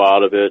cargo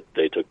out of it.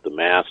 They took the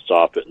masts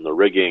off it and the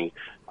rigging.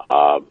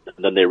 And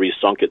then they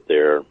resunk it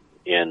there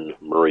in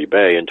Murray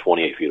Bay in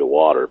 28 feet of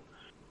water.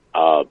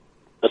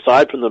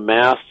 Aside from the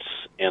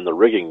masts and the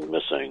rigging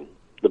missing,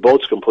 the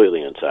boat's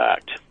completely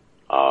intact.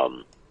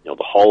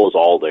 The hull is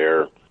all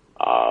there.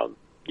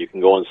 You can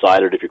go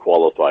inside it if you're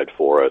qualified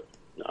for it.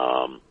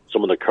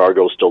 Some of the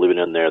cargo is still even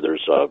in there.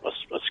 There's a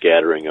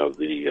scattering of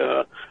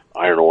the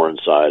iron ore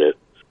inside it.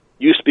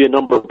 Used to be a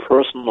number of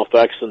personal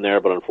effects in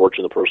there, but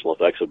unfortunately the personal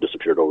effects have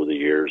disappeared over the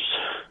years.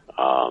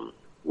 A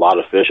lot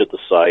of fish at the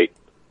site.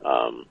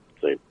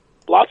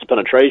 Lots of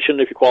penetration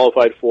if you're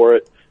qualified for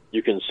it.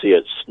 You can see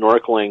it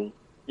snorkeling.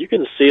 You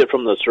can see it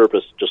from the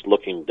surface just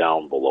looking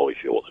down below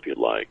if you'd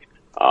like.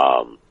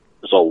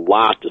 There's a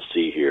lot to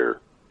see here,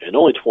 and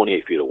only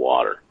 28 feet of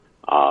water.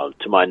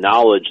 To my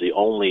knowledge, the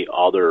only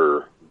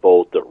other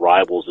boat that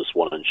rivals this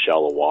one in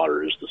shallow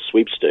water is the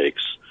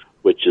Sweepstakes,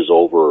 which is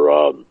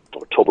over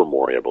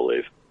Tobermory, I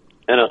believe,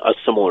 and a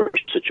similar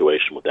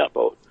situation with that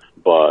boat.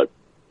 But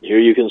here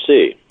you can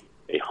see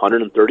a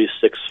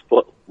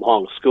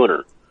 136-foot-long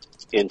schooner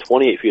in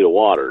 28 feet of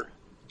water,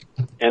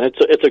 and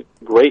it's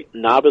a great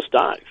novice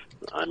dive.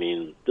 I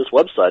mean, this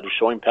website is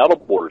showing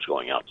paddleboarders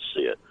going out to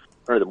see it.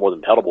 Or more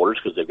than paddleboarders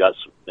because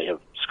they have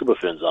scuba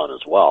fins on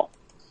as well.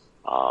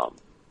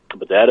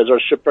 But that is our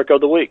shipwreck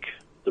of the week.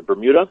 The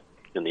Bermuda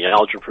in the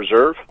Alger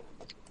Preserve.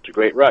 It's a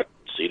great wreck.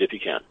 See it if you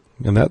can.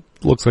 And that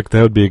looks like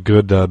that would be a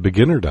good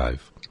beginner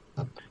dive.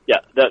 Yeah,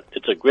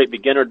 it's a great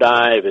beginner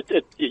dive.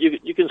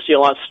 You can see a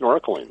lot of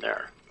snorkeling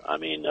there. I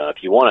mean, if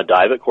you want to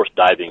dive, of course,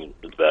 diving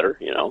is better.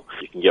 You know,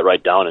 you can get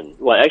right down and,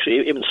 well,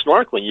 actually, even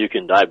snorkeling, you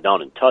can dive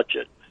down and touch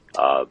it.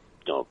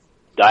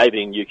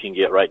 Diving, you can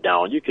get right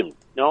down. You can, if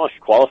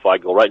you qualify,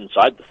 go right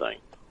inside the thing.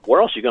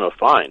 Where else are you going to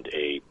find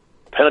a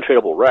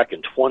penetratable wreck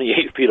in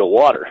 28 feet of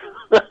water?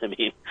 I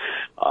mean,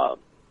 not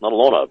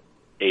alone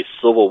a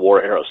Civil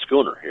War era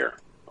schooner here.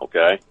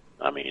 Okay,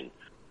 I mean,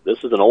 this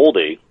is an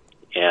oldie,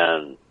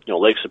 and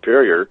Lake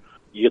Superior,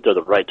 you get there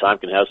at the right time,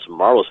 can have some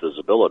marvelous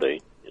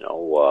visibility.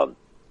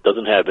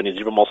 Doesn't have any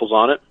zebra mussels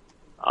on it.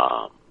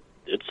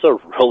 It's a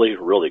really,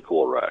 really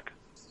cool wreck.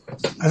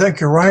 I think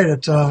you're right.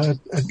 It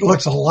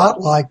looks a lot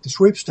like the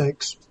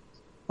sweepstakes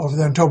over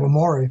there in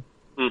Tobermory.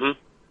 Mm-hmm.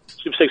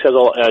 Sweepstakes has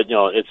all,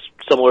 it's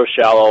similar,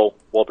 shallow,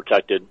 well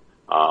protected.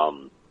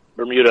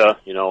 Bermuda,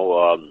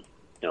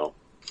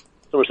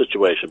 similar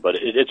situation, but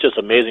it's just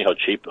amazing how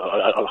cheap,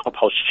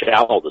 how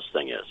shallow this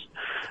thing is.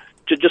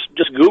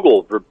 Just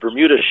Google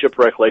Bermuda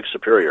Shipwreck Lake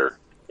Superior,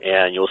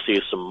 and you'll see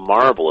some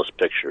marvelous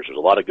pictures. There's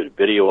a lot of good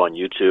video on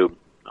YouTube.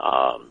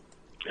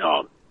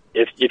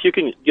 If you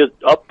can get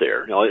up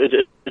there,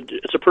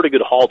 it's a pretty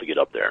good haul to get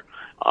up there.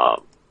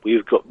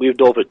 We've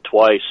dove it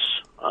twice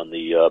on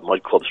the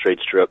Mud Club Straight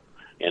Strip,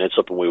 and it's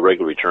something we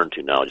regularly return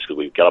to now, just because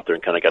we got up there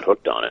and kind of got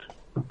hooked on it.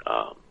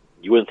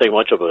 You wouldn't think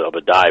much of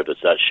a dive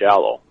that's that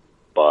shallow,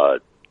 but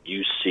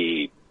you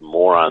see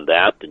more on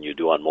that than you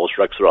do on most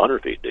wrecks that are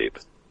 100 feet deep.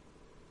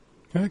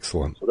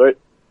 Excellent. So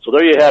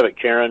there you have it,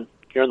 Karen.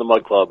 Karen the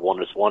Mud Club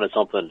wanted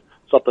something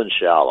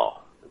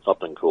shallow and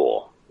something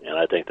cool, and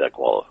I think that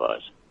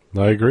qualifies.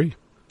 I agree.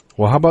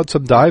 Well, how about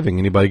some diving?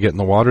 Anybody get in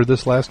the water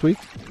this last week?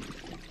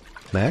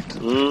 Max?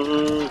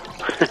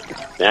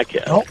 Mac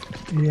has. Oh,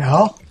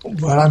 yeah,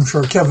 but I'm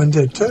sure Kevin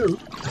did too.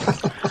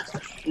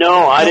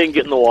 No, I didn't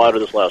get in the water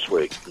this last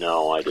week.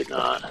 No, I did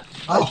not.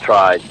 Oh. I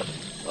tried.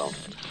 So.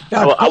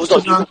 Yeah, I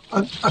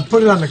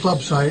put it on the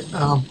club site.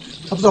 I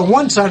was on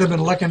one site I've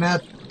been looking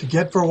at to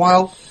get for a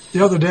while.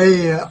 The other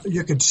day,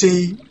 you could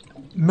see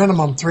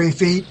minimum 3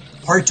 feet.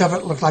 Parts of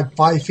it looked like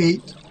 5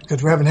 feet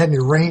because we haven't had any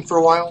rain for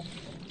a while.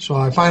 So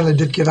I finally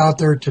did get out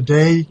there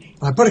today.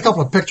 I put a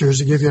couple of pictures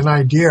to give you an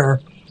idea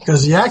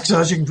because the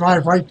access, you can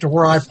drive right to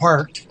where I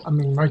parked. I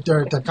mean, right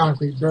there at the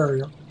concrete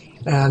barrier.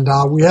 And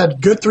we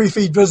had good 3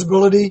 feet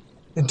visibility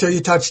until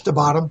you touched the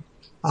bottom.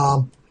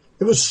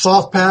 It was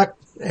soft packed,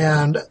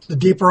 and the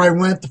deeper I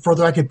went, the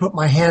further I could put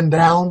my hand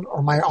down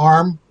or my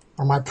arm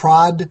or my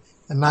prod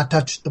and not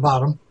touch the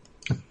bottom.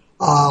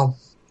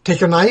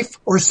 Take a knife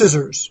or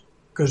scissors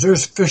because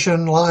there's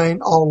fishing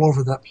line all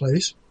over that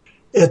place.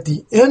 At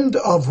the end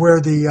of where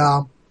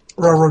the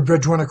railroad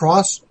bridge went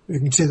across, you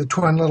can see the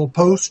twin little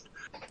post.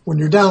 When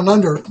you're down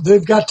under,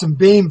 they've got some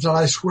beams that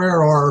I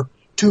swear are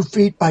 2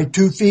 feet by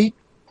 2 feet,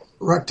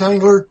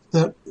 rectangular,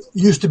 that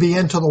used to be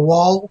into the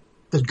wall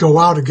that go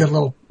out a good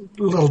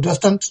little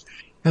distance.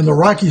 And the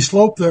rocky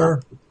slope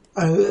there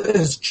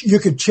is you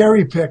could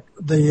cherry pick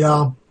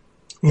the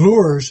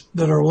lures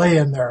that are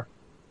laying there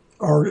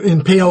or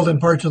impaled in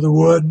parts of the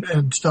wood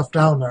and stuff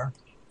down there.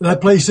 That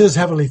place is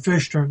heavily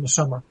fished during the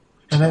summer.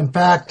 And in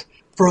fact,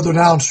 further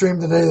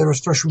downstream today, there was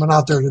fishermen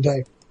out there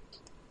today.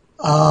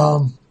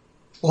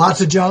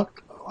 Lots of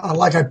junk.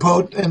 Like I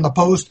put in the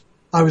post,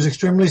 I was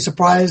extremely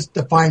surprised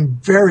to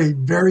find very,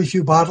 very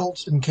few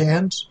bottles and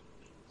cans.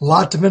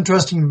 Lots of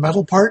interesting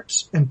metal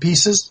parts and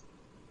pieces.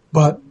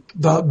 But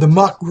the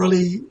muck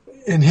really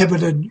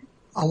inhibited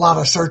a lot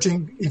of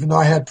searching, even though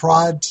I had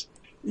prods.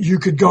 You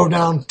could go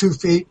down 2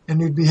 feet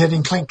and you'd be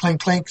hitting clink,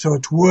 clink, clink. So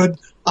it's wood,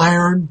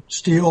 iron,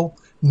 steel,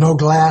 no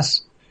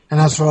glass. And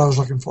that's what I was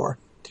looking for.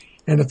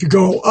 And if you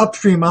go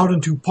upstream out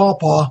into Paw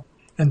Paw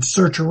and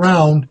search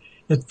around,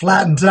 it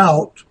flattens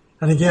out.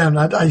 And again,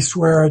 I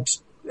swear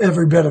it's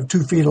every bit of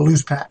 2 feet of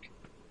loose pack.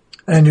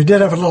 And you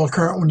did have a little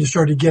current when you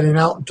started getting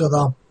out into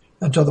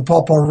the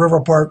Paw Paw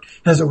River part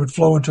as it would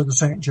flow into the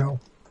St. Joe.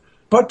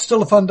 But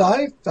still a fun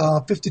dive,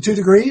 52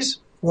 degrees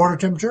water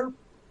temperature.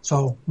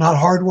 So not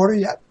hard water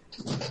yet.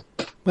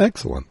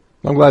 Excellent.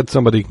 I'm glad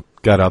somebody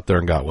got out there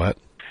and got wet.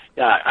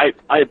 Yeah,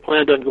 I had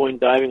planned on going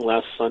diving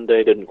last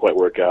Sunday. Didn't quite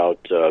work out.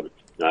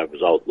 I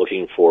was out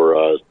looking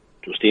for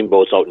some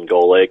steamboats out in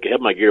Gull Lake. I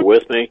had my gear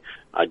with me.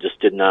 I just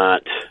did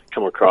not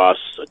come across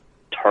a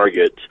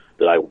target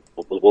that I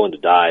was willing to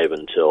dive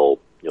until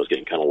it was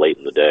getting kind of late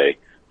in the day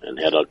and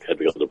had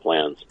big other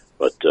plans.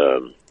 But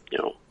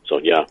so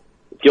yeah,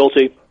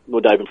 guilty. No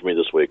diving for me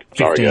this week.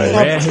 Sorry, guys.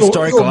 Rare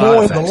historical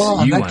artifacts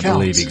you want to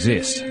believe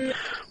exist.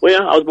 Well, yeah,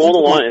 I was mowing the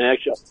lawn, and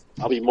actually,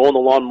 I'll be mowing the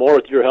lawn more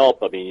with your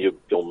help. I mean,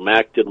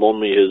 Mac did loan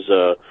me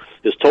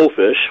his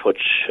towfish,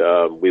 which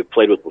we've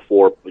played with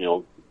before.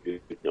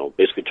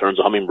 Basically turns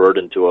a hummingbird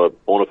into a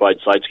bona fide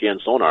side scan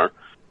sonar,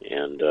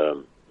 and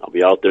I'll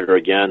be out there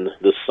again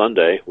this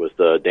Sunday with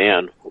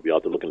Dan. We'll be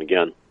out there looking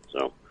again.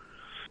 So,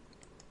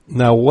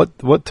 now,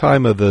 what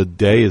time of the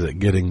day is it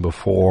getting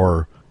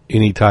before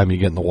any time you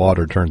get in the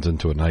water turns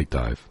into a night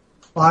dive?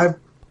 5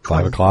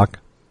 o'clock.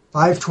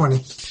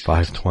 5:20.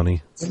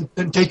 5:20.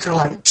 And take your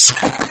lights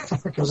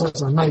because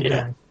it's a night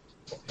dive.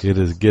 It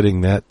is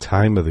getting that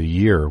time of the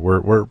year.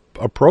 We're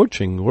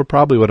approaching. We're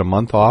probably, a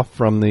month off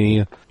from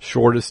the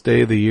shortest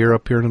day of the year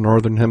up here in the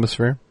Northern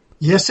Hemisphere?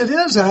 Yes, it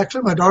is,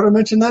 actually. My daughter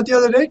mentioned that the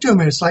other day to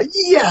me. It's like,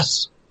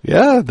 yes!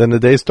 Yeah, then the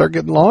days start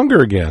getting longer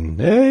again.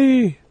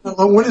 Hey!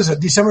 What is it,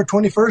 December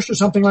 21st or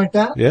something like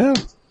that? Yeah.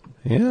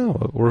 Yeah,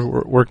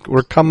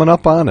 we're coming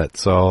up on it.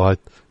 So,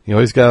 you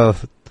always got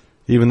to,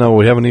 even though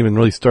we haven't even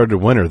really started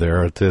winter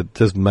there, to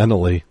just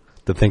mentally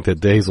to think that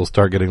days will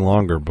start getting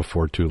longer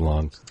before too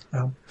long.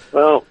 Yeah.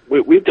 Well,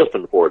 we've just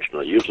been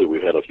fortunate. Usually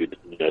we've had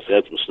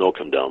had some snow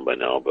come down by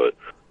now, but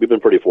we've been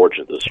pretty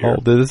fortunate this year.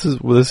 Oh, this is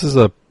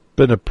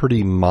been a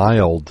pretty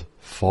mild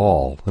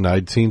fall, and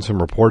I'd seen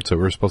some reports that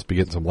we're supposed to be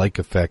getting some lake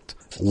effect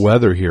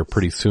weather here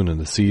pretty soon in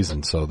the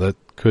season, so that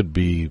could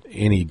be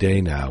any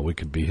day now. We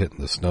could be hitting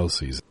the snow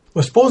season.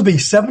 It's supposed to be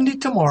 70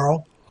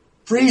 tomorrow,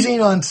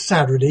 freezing on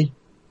Saturday,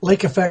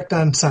 lake effect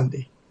on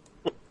Sunday.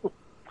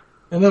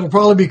 And it'll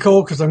probably be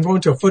cold because I'm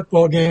going to a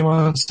football game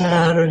on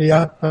Saturday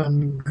up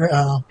in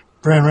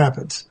Grand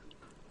Rapids.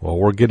 Well,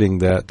 we're getting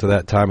to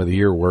that time of the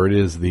year where it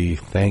is the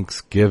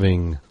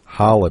Thanksgiving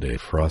holiday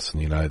for us in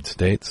the United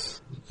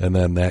States. And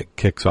then that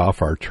kicks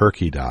off our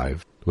turkey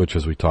dive, which,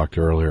 as we talked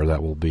earlier,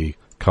 that will be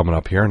coming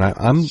up here. And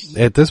I'm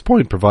at this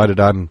point, provided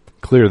I'm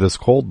clear this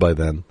cold by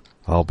then,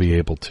 I'll be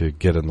able to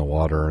get in the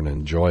water and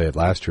enjoy it.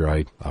 Last year,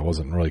 I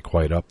wasn't really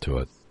quite up to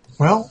it.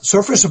 Well,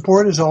 surfer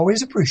support is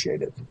always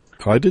appreciated.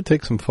 I did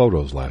take some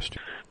photos last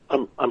year.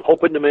 I'm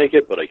hoping to make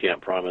it, but I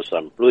can't promise.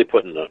 I'm really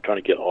trying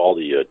to get all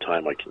the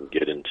time I can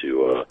get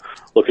into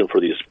looking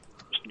for these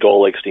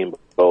Gull Lake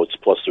steamboats.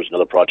 Plus, there's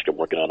another project I'm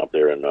working on up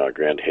there in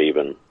Grand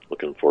Haven,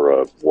 looking for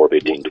a War of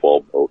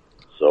 1812 boat.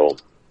 So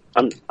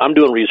I'm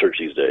doing research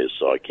these days,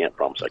 so I can't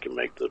promise I can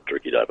make the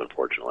turkey dive,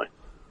 unfortunately.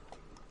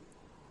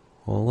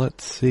 Well,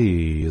 let's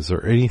see. Is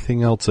there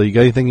anything else? You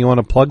got anything you want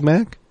to plug,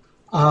 Mac?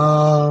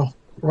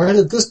 Right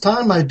at this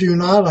time, I do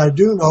not. I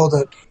do know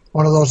that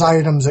one of those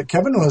items that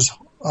Kevin was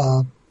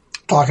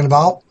talking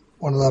about,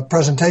 one of the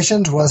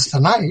presentations, was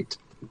tonight.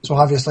 So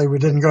obviously we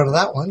didn't go to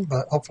that one,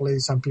 but hopefully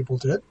some people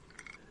did.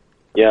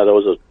 Yeah, there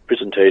was a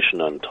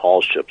presentation on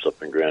tall ships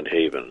up in Grand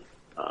Haven.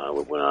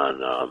 We went on.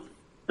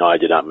 No, I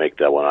did not make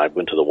that one. I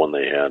went to the one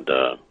they had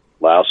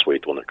last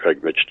week, the one that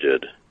Craig Rich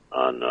did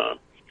on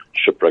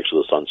Shipwrecks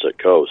of the Sunset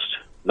Coast.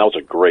 And that was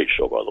a great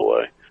show, by the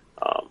way.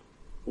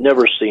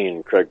 Never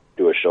seen Craig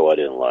do a show I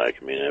didn't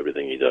like. I mean,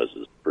 everything he does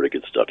is pretty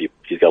good stuff.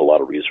 He's got a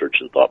lot of research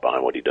and thought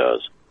behind what he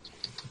does.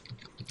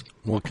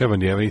 Well,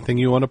 Kevin, do you have anything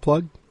you want to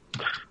plug?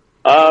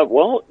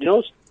 Well,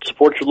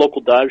 support your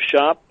local dive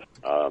shop.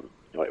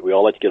 We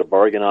all like to get a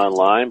bargain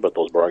online, but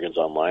those bargains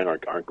online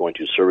aren't going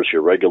to service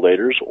your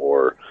regulators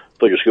or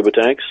fill your scuba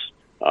tanks.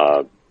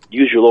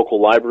 Use your local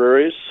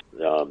libraries.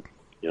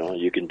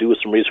 You can do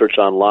some research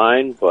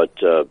online, but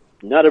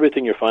not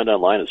everything you find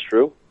online is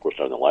true. Of course,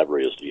 not in the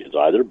library is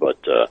either, but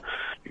you're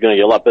going to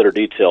get a lot better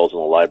details in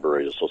the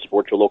libraries. So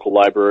support your local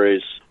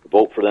libraries,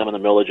 vote for them in the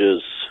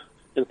villages,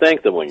 and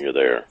thank them when you're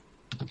there.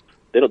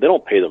 They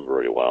don't pay them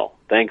very well.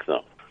 Thank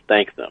them.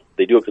 They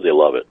do it because they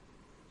love it.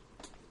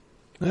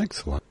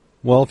 Excellent.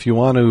 Well, if you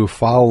want to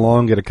follow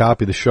along, get a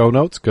copy of the show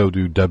notes, go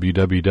to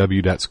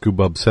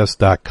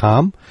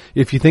www.scubaobsessed.com.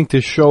 If you think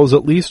this show is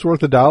at least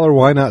worth $1,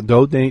 why not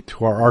donate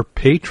to our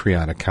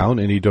Patreon account?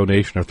 Any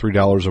donation of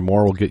 $3 or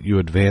more will get you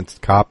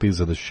advanced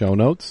copies of the show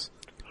notes.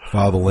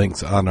 Follow the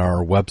links on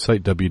our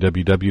website,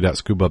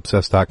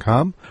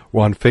 www.scubaobsessed.com.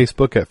 We're on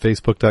Facebook at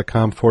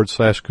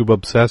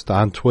facebook.com/scubaobsessed,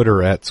 on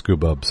Twitter at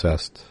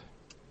scubaobsessed.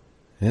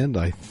 And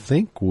I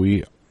think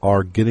we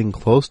are getting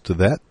close to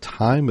that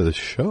time of the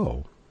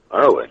show.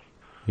 Are we?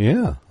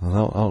 Yeah. I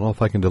don't know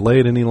if I can delay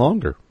it any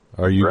longer.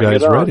 Are you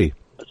guys ready?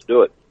 Let's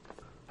do it.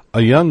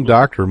 A young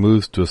doctor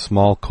moves to a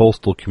small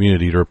coastal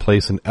community to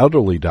replace an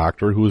elderly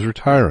doctor who is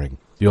retiring.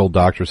 The old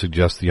doctor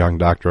suggests the young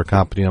doctor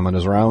accompany him on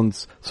his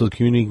rounds so the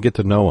community can get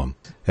to know him.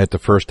 At the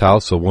first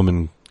house, a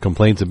woman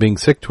complains of being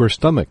sick to her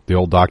stomach. The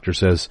old doctor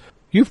says,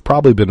 "You've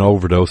probably been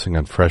overdosing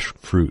on fresh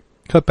fruit.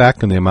 Cut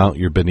back on the amount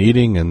you've been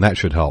eating, and that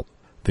should help."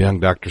 The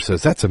young doctor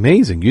says, "That's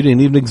amazing. You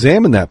didn't even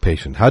examine that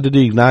patient. How did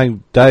he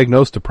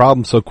diagnose the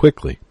problem so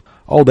quickly?"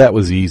 "Oh, that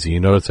was easy. You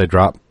notice I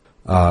dropped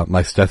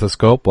my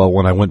stethoscope? Well,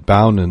 when I went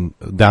down and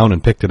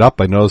picked it up,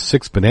 I noticed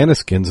 6 banana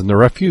skins in the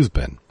refuse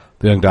bin."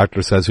 The young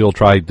doctor says he'll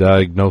try to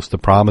diagnose the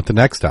problem at the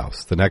next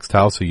house. The next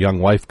house, a young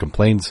wife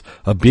complains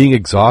of being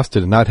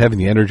exhausted and not having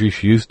the energy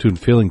she used to and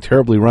feeling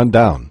terribly run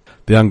down.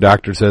 The young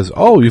doctor says,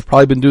 "Oh, you've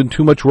probably been doing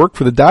too much work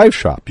for the dive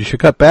shop. You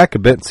should cut back a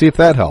bit and see if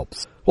that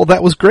helps." "Well,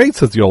 that was great,"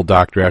 says the old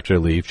doctor after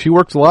they leave. "She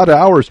works a lot of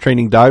hours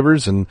training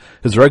divers and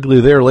is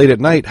regularly there late at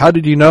night. How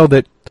did you know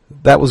that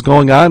was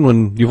going on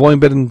when you've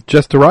only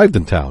just arrived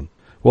in town?"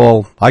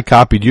 "Well, I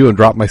copied you and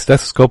dropped my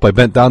stethoscope. I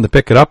bent down to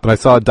pick it up and I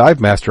saw a dive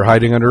master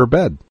hiding under her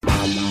bed."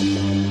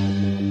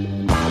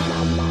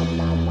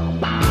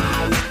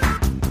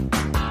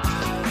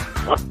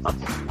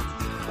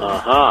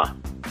 Uh-huh.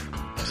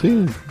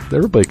 See,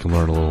 everybody can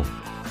learn a little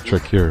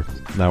trick here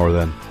now or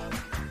then.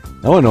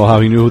 I want to know how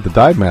he knew what the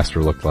dive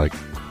master looked like.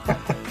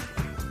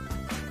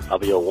 I'll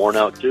be all worn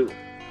out, too.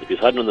 If he's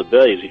hiding on the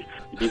bed,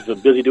 he's He's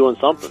busy doing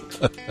something.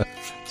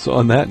 So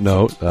on that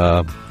note,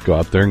 go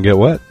out there and get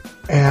wet.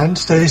 And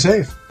stay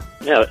safe.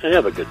 Yeah, and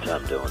have a good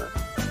time doing it.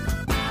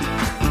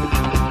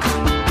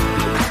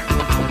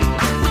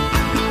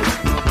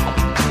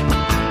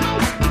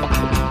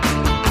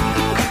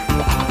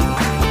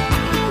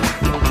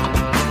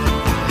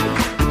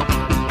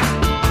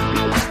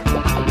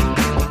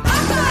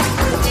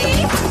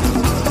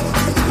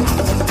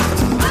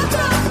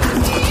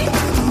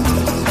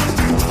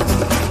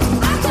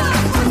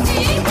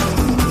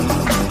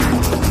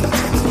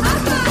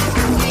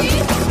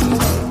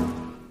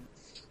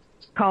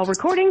 Call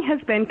recording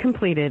has been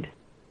completed.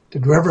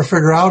 Did we ever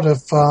figure out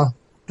if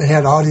they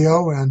had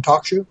audio and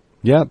talk shoe?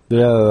 Yeah,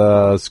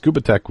 Scuba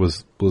Tech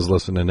was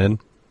listening in.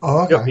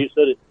 Oh, okay. He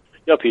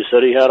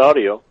said he had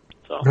audio.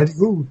 So. Very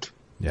good.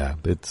 Yeah,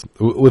 it's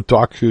with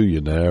talk shoe,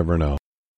 you never know.